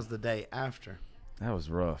sunburned? Yeah, that was the day after. That was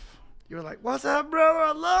rough. You were like, "What's up, brother?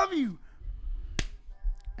 I love you."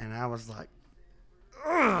 And I was like,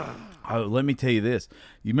 ugh. Oh, let me tell you this.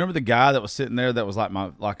 You remember the guy that was sitting there that was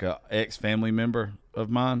like a ex-family member of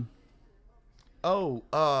mine? "Oh,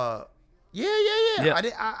 yeah.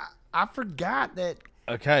 Yeah. I forgot that.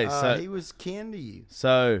 Okay, so he was kin to you.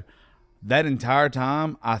 So that entire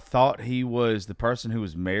time, I thought he was the person who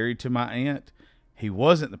was married to my aunt. He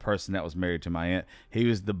wasn't the person that was married to my aunt. He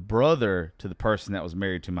was the brother to the person that was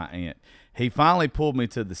married to my aunt. He finally pulled me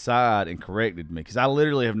to the side and corrected me because I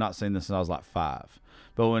literally have not seen this since I was like 5.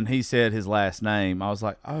 But when he said his last name, I was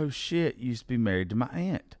like, oh, shit, you used to be married to my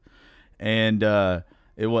aunt. And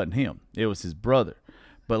it wasn't him. It was his brother.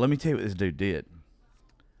 But let me tell you what this dude did.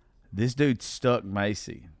 This dude stuck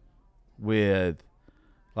Macy with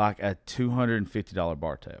like a $250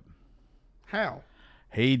 bar tab. How?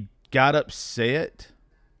 He got upset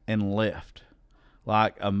and left.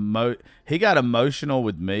 Like he got emotional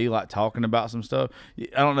with me, like talking about some stuff. I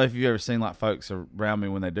don't know if you've ever seen like folks around me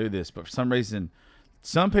when they do this, but for some reason,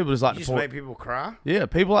 some people just like to pour. Make people cry? Yeah,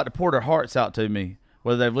 people like to pour their hearts out to me,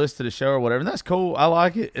 whether they've listened to the show or whatever. And that's cool. I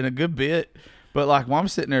like it in a good bit. But like when I'm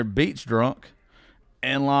sitting there beach drunk,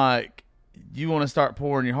 and like you want to start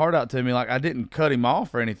pouring your heart out to me, like I didn't cut him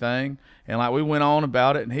off or anything, and like we went on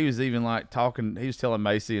about it, and he was even like talking, he was telling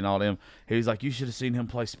Macy and all them, he was like, you should have seen him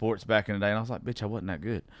play sports back in the day. And I was like, bitch, I wasn't that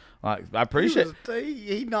good. Like I appreciate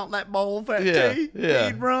He knocked that ball fat yeah, T. yeah.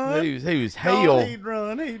 He'd run. He was hail. He'd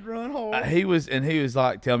run hard. He was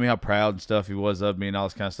like telling me how proud and stuff he was of me and all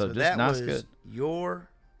this kind of stuff. So Just that nice, was good. your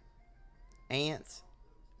aunt's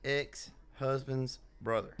ex-husband's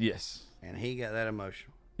brother. Yes. And he got that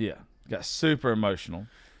emotional. Yeah. Got super emotional.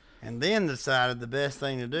 And then decided the best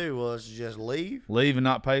thing to do was to just leave. Leave and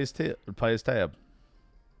not pay his tab.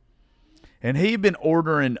 And he'd been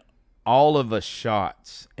ordering all of us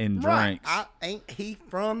shots and drinks. Ain't he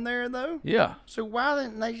from there, though? Yeah. So why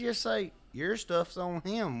didn't they just say, your stuff's on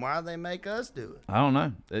him. Why they make us do it? I don't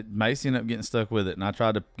know. Macy ended up getting stuck with it, and I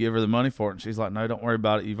tried to give her the money for it, and she's like, no, don't worry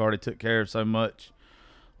about it. You've already took care of so much.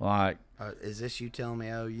 Like, is this you telling me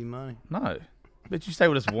I owe you money? no. But you stayed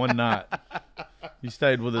with us one night. You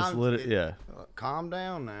stayed with us yeah. Calm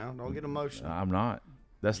down now. Don't get emotional. I'm not.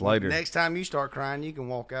 That's later. Next time you start crying, you can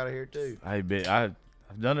walk out of here too. Hey, bitch, I've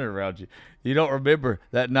done it around you. You don't remember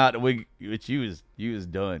that night that you was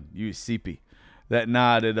done. You was seepy. That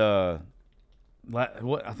night at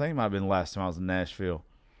what I think it might have been the last time I was in Nashville.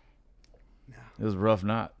 No. It was a rough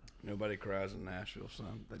night. Nobody cries in Nashville,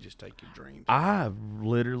 son. They just take your dreams. I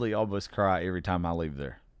literally almost cry every time I leave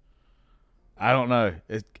there. I don't know.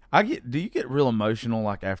 Do you get real emotional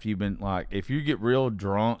like after you've been like if you get real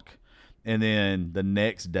drunk and then the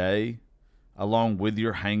next day along with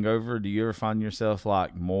your hangover, do you ever find yourself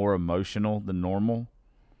like more emotional than normal?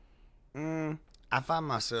 I find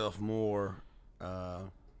myself more I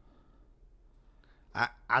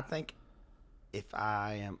think if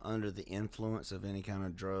I am under the influence of any kind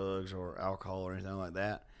of drugs or alcohol or anything like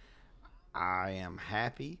that, I am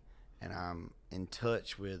happy and I'm in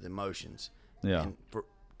touch with emotions. Yeah.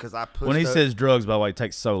 Because I push when he says drugs, by the way, he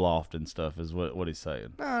takes Zoloft and stuff is what he's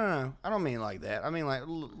saying. No. I don't mean like that. I mean like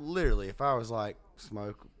literally if I was like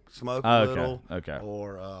smoke a little. Okay.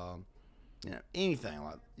 Or, anything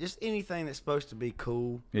like just anything that's supposed to be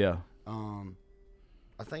cool. Yeah.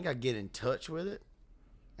 I think I get in touch with it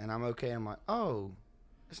and I'm okay. I'm like, oh,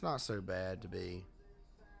 it's not so bad to be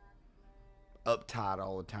uptight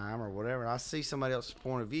all the time or whatever. I see somebody else's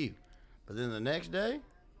point of view. But then the next day,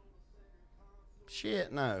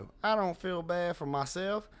 shit, no. I don't feel bad for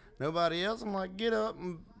myself. Nobody else. I'm like, get up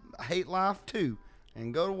and hate life too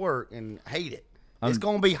and go to work and hate it. It's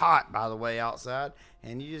going to be hot, by the way, outside,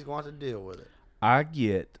 and you just going to have to deal with it. I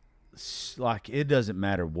get, like, it doesn't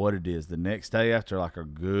matter what it is. The next day after, like, a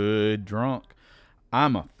good drunk,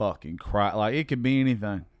 I'm a fucking cry. Like, it could be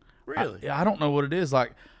anything. Really? I don't know what it is.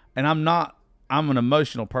 Like, and I'm an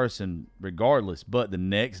emotional person regardless, but the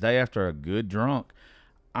next day after a good drunk,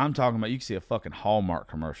 I'm talking about you can see a fucking Hallmark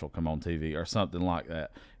commercial come on TV or something like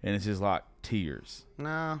that, and it's just like tears.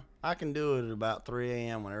 No, I can do it at about 3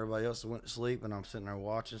 a.m. when everybody else went to sleep, and I'm sitting there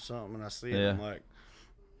watching something, and I see it, and I'm like,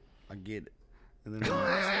 I get it. And then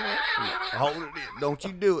I'm hold it in. Don't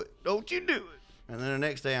you do it. Don't you do it. And then the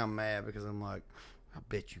next day I'm mad because I'm like, I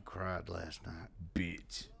bet you cried last night.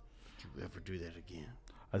 Bitch. Did you ever do that again?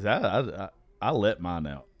 I let mine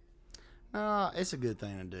out. It's a good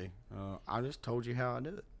thing to do. I just told you how I do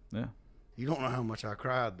it. Yeah. You don't know how much I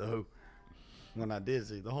cried, though, when I did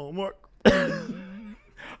see the Hallmark.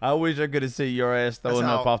 I wish I could have seen your ass throwing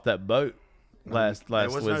up off that boat last There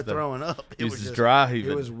was Wednesday. no throwing up. It was just dry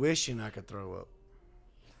heaving. It was wishing I could throw up.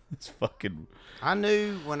 It's fucking... I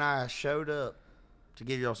knew when I showed up, to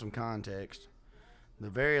give y'all some context, the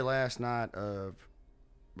very last night of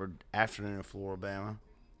afternoon in Floribama.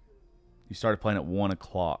 You started playing at 1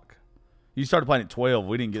 o'clock. You started playing at 12.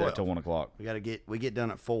 We didn't get there till 1 o'clock. We get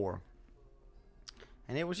done at 4.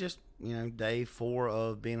 And it was just, day 4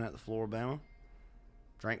 of being at the Floribama.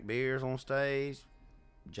 Drank beers on stage.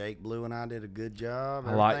 Jake Blue and I did a good job.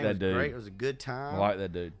 I like that dude. Great. It was a good time. I like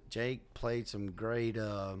that dude. Jake played some great...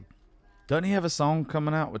 Doesn't he have a song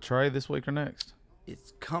coming out with Trey this week or next?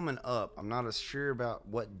 It's coming up. I'm not as sure about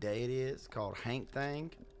what day it is. It's called Hank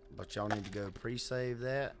Thing. But y'all need to go pre-save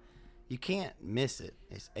that. You can't miss it.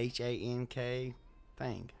 It's Hank Thing.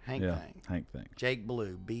 Hank Thing. Hank Thing. Jake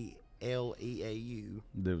Blue. Bleau.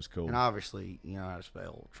 That was cool. And obviously, you know how to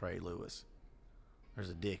spell Trey Lewis. There's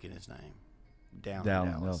a dick in his name. Down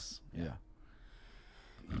in Dallas. Yeah.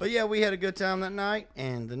 But yeah, we had a good time that night.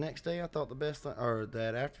 And the next day, I thought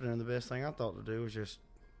that afternoon, the best thing I thought to do was just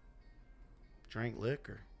drink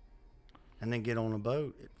liquor. And then get on a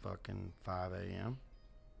boat at fucking 5 a.m.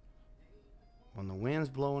 When the wind's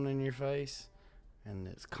blowing in your face and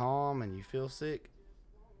it's calm and you feel sick,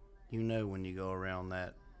 you know when you go around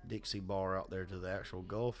that Dixie bar out there to the actual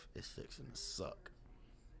Gulf, it's fixing to suck.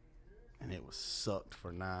 And it was sucked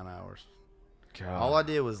for 9 hours. God. All I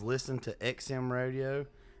did was listen to XM radio.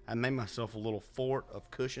 I made myself a little fort of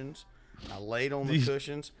cushions. I laid on the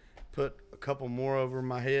cushions, put a couple more over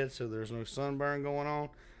my head so there's no sunburn going on,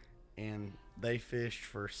 and they fished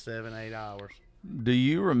for 7-8 hours. Do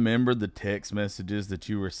you remember the text messages that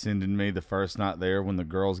you were sending me the first night there when the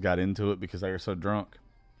girls got into it because they were so drunk?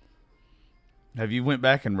 Have you went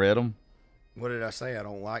back and read them? What did I say? I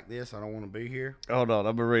don't like this. I don't want to be here. Hold on,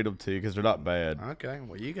 I'm gonna read them to you because they're not bad. Okay,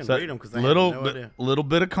 well you can read them because they have no idea. Little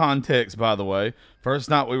bit of context, by the way. First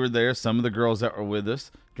night we were there, some of the girls that were with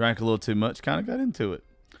us drank a little too much, kind of got into it.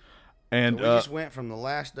 And So we just went from the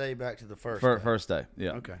last day back to the first day. first day.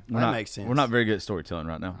 Yeah. Okay. That makes sense. We're not very good at storytelling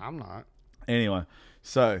right now. I'm not. Anyway,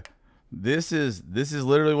 so this is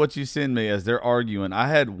literally what you send me as they're arguing.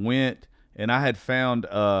 I went and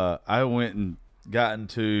got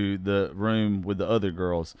into the room with the other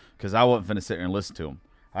girls because I wasn't finna sit there and listen to them.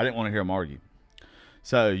 I didn't want to hear them argue.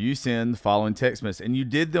 So you send the following text message, and you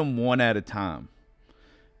did them one at a time.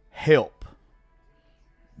 Help.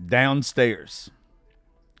 Downstairs.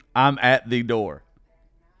 I'm at the door.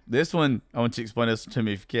 This one, I want you to explain this to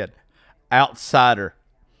me if you can. Outsider.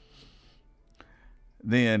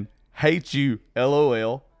 Then, hate you,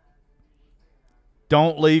 LOL.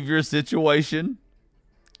 Don't leave your situation.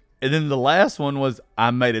 And then the last one was,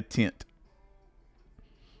 I made a tent.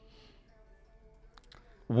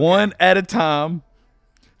 One at a time.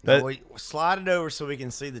 So we slide it over so we can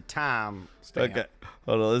see the time stamp. Okay.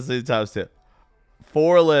 Hold on. Let's see the time step.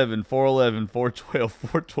 4:11, 4:11, 4:12,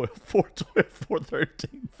 4:12, 4:12,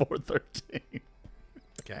 4:13, 4:13.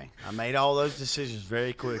 Okay. I made all those decisions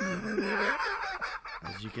very quickly.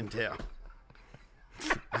 As you can tell.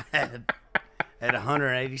 I had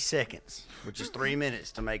 180 seconds, which is 3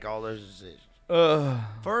 minutes to make all those decisions.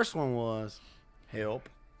 First one was help.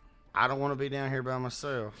 I don't want to be down here by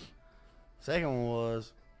myself. Second one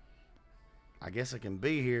was I guess I can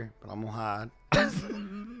be here, but I'm going to hide.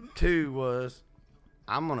 2 was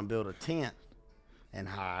I'm going to build a tent and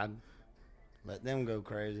hide. Let them go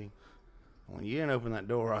crazy. When you didn't open that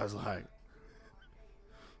door, I was like,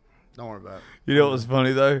 don't worry about it. You know what was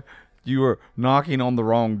funny, though? You were knocking on the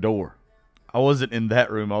wrong door. I wasn't in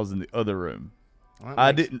that room. I was in the other room. Well,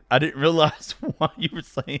 I didn't realize why you were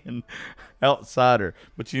saying outsider,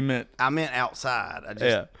 but you meant I meant outside. I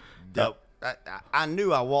just I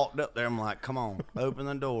knew I walked up there. I'm like, come on, open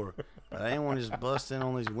the door. But I didn't want to just bust in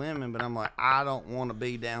on these women. But I'm like, I don't want to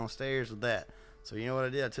be downstairs with that. So you know what I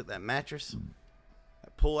did? I took that mattress,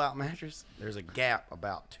 that pull-out mattress. There's a gap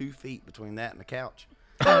about 2 feet between that and the couch.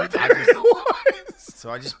 So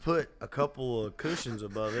I just put a couple of cushions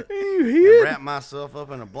above it and wrapped myself up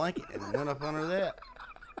in a blanket and went up under that.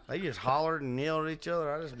 They just hollered and yelled at each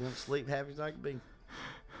other. I just went to sleep happy as I could be.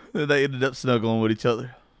 They ended up snuggling with each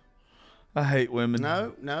other. I hate women.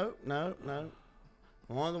 No.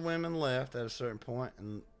 One of the women left at a certain point,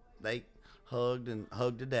 and they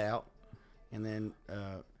hugged it out. And then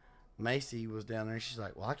Macy was down there. She's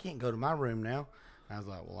like, well, I can't go to my room now. I was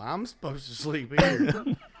like, well, I'm supposed to sleep here.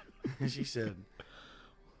 And she said,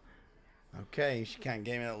 okay. She kind of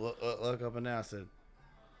gave me that look up and down. I said,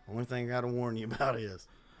 only thing I got to warn you about is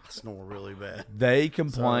I snore really bad. They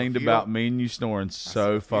complained about me and you snoring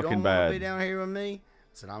so fucking you don't bad. Want to be down here with me? I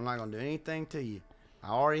said, I'm not going to do anything to you. I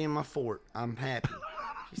already in my fort. I'm happy.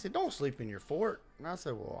 She said, don't sleep in your fort. And I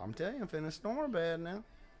said, well, I'm telling you, I'm finna snore bad now.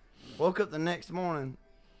 Woke up the next morning,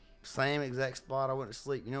 same exact spot I went to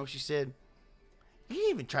sleep. You know what she said? You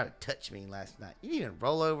didn't even try to touch me last night. You didn't even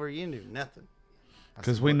roll over. You didn't do nothing.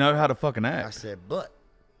 Because we know how to fucking act. I said, but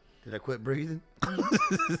did I quit breathing?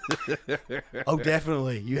 Oh,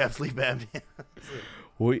 definitely. You have sleep apnea.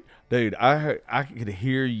 Dude, I could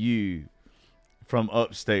hear you from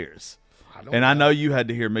upstairs. I know you had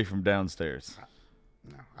to hear me from downstairs.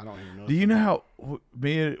 No, I don't even know. Do you know how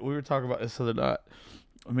we were talking about this the other night?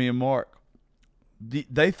 Me and Mark.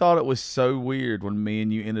 They thought it was so weird when me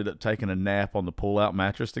and you ended up taking a nap on the pull-out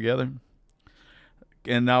mattress together.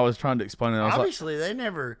 And I was trying to explain it. Obviously, they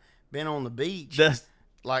never been on the beach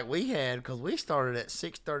like we had because we started at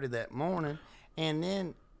 6:30 that morning. And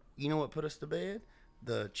then, you know what put us to bed?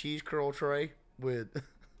 The cheese curl tray with...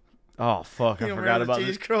 Oh, fuck. I forgot about the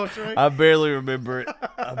cheese curl tray? I barely remember it.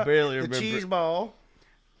 The cheese ball.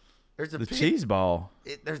 There's the cheese ball?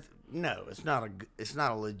 No, it's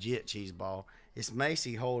not a legit cheese ball. It's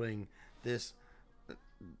Macy holding this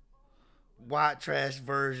white trash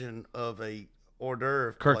version of a hors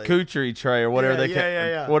d'oeuvre charcuterie tray or whatever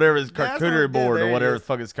whatever is charcuterie board or whatever the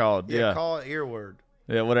fuck it's called. Yeah, call it earword.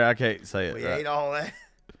 Yeah, whatever. I can't say it. We ate all that.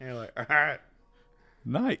 And you're like, all right,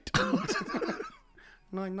 night.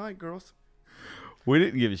 night, girls. We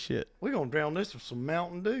didn't give a shit. We're gonna drown this with some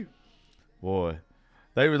Mountain Dew. Boy,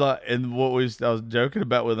 they were like, and I was joking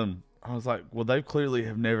about with them. I was like, well, they clearly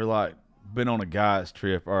have never like been on a guy's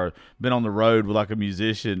trip or been on the road with like a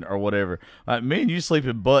musician or whatever. Like me and you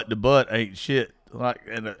sleeping butt to butt ain't shit. Like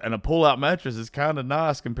and a pull out mattress is kind of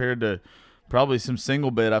nice compared to probably some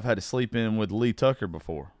single bed I've had to sleep in with Lee Tucker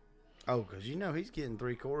before. Oh, because you know he's getting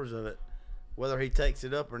 3/4 of it, whether he takes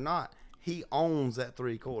it up or not. He owns that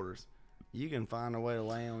 3/4. You can find a way to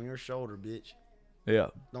lay on your shoulder, bitch. Yeah.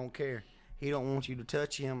 Don't care. He don't want you to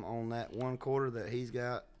touch him on that 1/4 that he's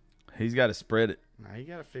got. He's got to spread it. Now, he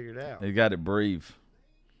got to figure it out. He got to breathe.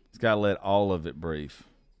 He's got to let all of it breathe.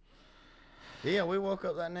 Yeah, we woke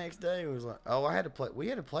up that next day and was like, oh, I had to play. We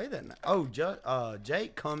had to play that night. Oh,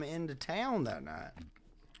 Jake come into town that night.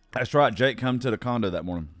 That's right. Jake come to the condo that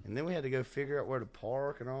morning. And then we had to go figure out where to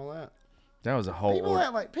park and all that. That was a whole People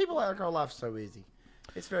act like our life's so easy.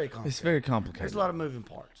 It's very complicated. It's very complicated. There's a lot of moving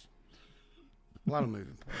parts. A lot of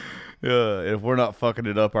moving parts. Yeah, if we're not fucking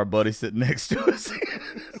it up, our buddy sitting next to us.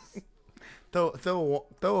 throw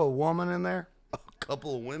a woman in there, a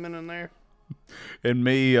couple of women in there, and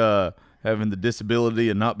me having the disability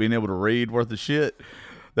and not being able to read worth of shit.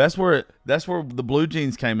 That's where the blue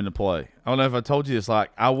jeans came into play. I don't know if I told you this.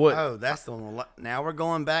 Like I would. Oh, that's the one. Now we're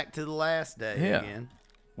going back to the last day again.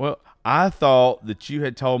 Well, I thought that you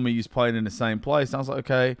had told me you was playing in the same place. I was like,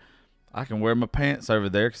 okay, I can wear my pants over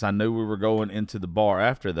there because I knew we were going into the bar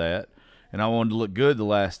after that, and I wanted to look good the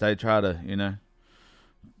last day. Try to,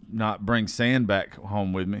 not bring sand back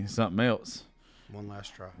home with me. Something else. One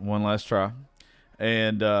last try.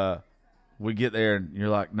 And we get there, and you're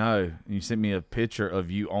like, no. And you sent me a picture of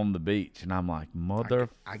you on the beach, and I'm like, motherfucker.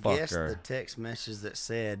 I guess the text message that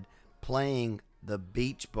said playing the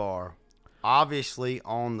beach bar, obviously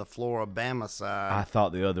on the Floribama side. I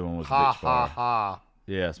thought the other one was ha, beach bar. Ha, ha.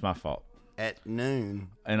 Yeah, it's my fault. At noon.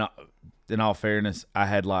 And in all fairness, I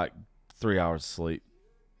had like 3 hours of sleep.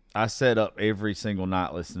 I sat up every single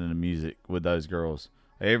night listening to music with those girls.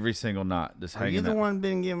 Every single night, just hanging out. Are you the one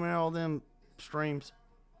been giving all them streams?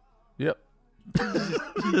 Yep.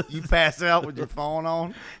 You pass out with your phone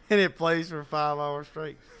on, and it plays for 5 hours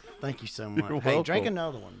straight. Thank you so much. You're hey, welcome. drink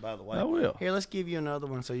another one, by the way. I will. Here, let's give you another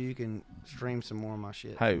one so you can stream some more of my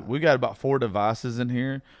shit. Hey, tonight. we got about 4 devices in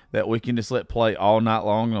here that we can just let play all night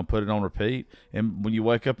long and put it on repeat. And when you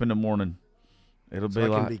wake up in the morning, it'll be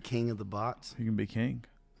like... I can be king of the bots? You can be king.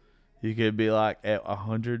 You could be like at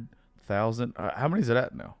 100,000. How many is it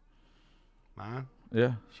at now? Mine?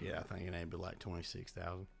 Yeah. Shit, I think it ain't be like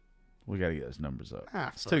 26,000. We got to get those numbers up.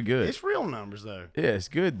 It's fuck. too good. It's real numbers, though. Yeah, it's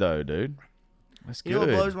good, though, dude. That's good. You know what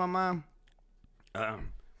blows my mind? We're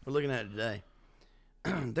looking at it today.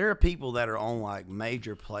 There are people that are on, like,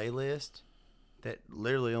 major playlists that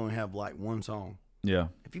literally only have, like, one song. Yeah.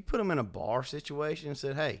 If you put them in a bar situation and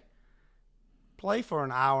said, hey, play for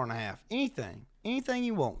an hour and a half, anything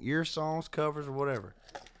you want, your songs, covers, or whatever,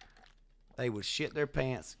 they would shit their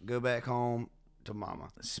pants, go back home to mama.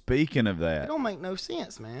 Speaking of that, It don't make no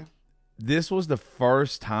sense, man. this was the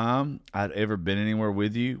first time I'd ever been anywhere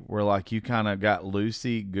with you where like you kind of got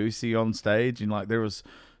loosey-goosey on stage, and like there was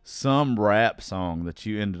some rap song that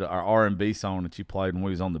you ended, or R&B song that you played when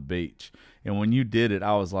we was on the beach, and when you did it,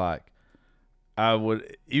 I was like,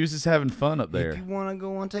 you was just having fun up there. If you want to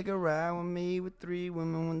go and take a ride with me with 3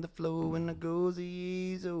 women when the flow and the goes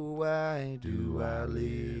ease, oh, why do I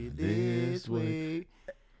live this way?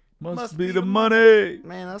 Must be the money.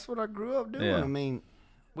 Man, that's what I grew up doing. Yeah. I mean,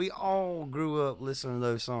 we all grew up listening to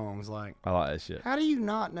those songs. Like, I like that shit. how do you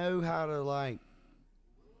not know how to, like,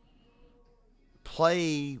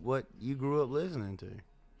 play what you grew up listening to?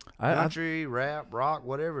 Country, rap, rock,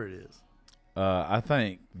 whatever it is. I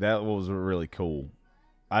think that was really cool.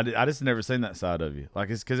 I just never seen that side of you.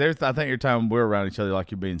 Like, it's because I think every time we're around each other,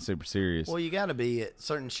 like you're being super serious. Well, you got to be at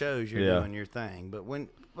certain shows. You're doing your thing,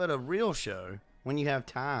 but a real show, when you have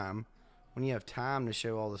time to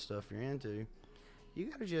show all the stuff you're into, you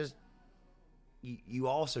got to just you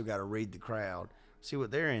also got to read the crowd, see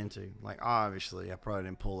what they're into. Like, obviously, I probably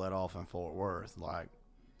didn't pull that off in Fort Worth. Like,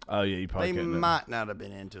 oh yeah, you probably they couldn't. might not have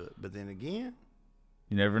been into it, but then again,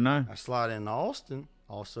 You never know. I slide into Austin,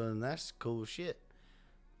 all of a sudden that's cool shit.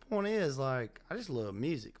 Point is, like, I just love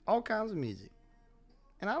music, all kinds of music,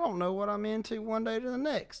 and I don't know what I'm into one day to the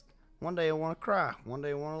next. One day I want to cry, one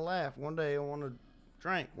day I want to laugh, one day I want to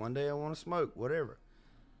drink, one day I want to smoke, whatever.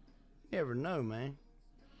 You never know, man.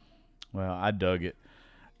 Well, I dug it.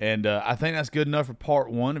 And I think that's good enough for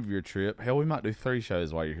part 1 of your trip. Hell, we might do 3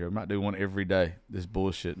 shows while you're here. We might do one every day. This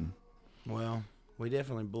bullshitting. Well, we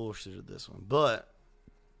definitely bullshitted this one, but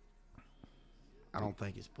I don't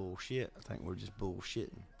think it's bullshit. I think we're just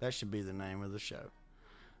bullshitting. That should be the name of the show.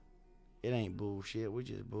 It ain't bullshit. We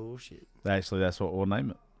just bullshit. Actually, that's what we'll name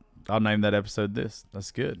it. I'll name that episode this.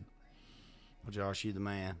 That's good. Well, Josh, you the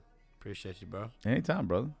man. Appreciate you, bro. Anytime,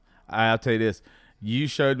 brother. I'll tell you this. You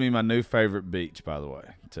showed me my new favorite beach, by the way,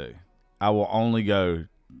 too. I will only go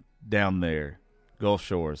down there, Gulf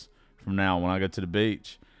Shores, from now on. When I go to the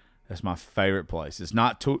beach, that's my favorite place. It's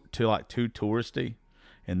not too touristy.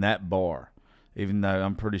 And that bar, even though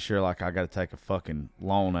I'm pretty sure like I got to take a fucking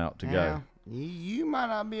loan out to go. You might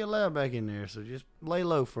not be allowed back in there, so just lay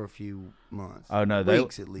low for a few months. Oh, no.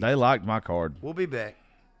 Weeks at least. They liked my card. We'll be back.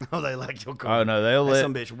 Oh, they like your car. Oh no, they'll That let.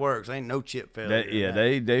 some bitch works. Ain't no chip failure.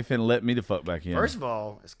 They finna let me the fuck back in. First of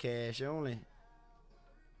all, it's cash only.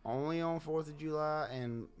 Only on 4th of July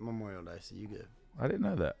and Memorial Day, so you good. I didn't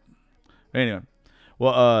know that. Anyway,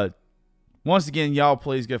 well, once again, y'all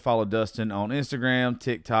please go follow Dustin on Instagram,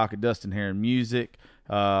 TikTok at Dustin Heron Music.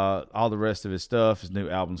 All the rest of his stuff. His new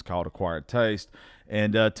album's called Acquired Taste.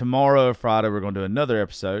 And tomorrow, Friday, we're going to do another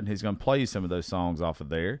episode. And he's going to play you some of those songs off of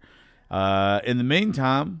there. In the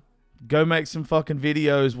meantime, go make some fucking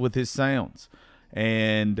videos with his sounds.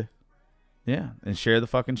 And, yeah, and share the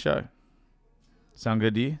fucking show. Sound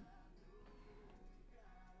good to you?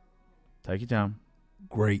 Take your time.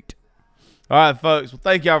 Great. All right, folks. Well,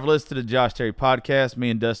 thank y'all for listening to the Josh Terry Podcast. Me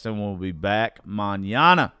and Dustin will be back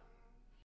mañana.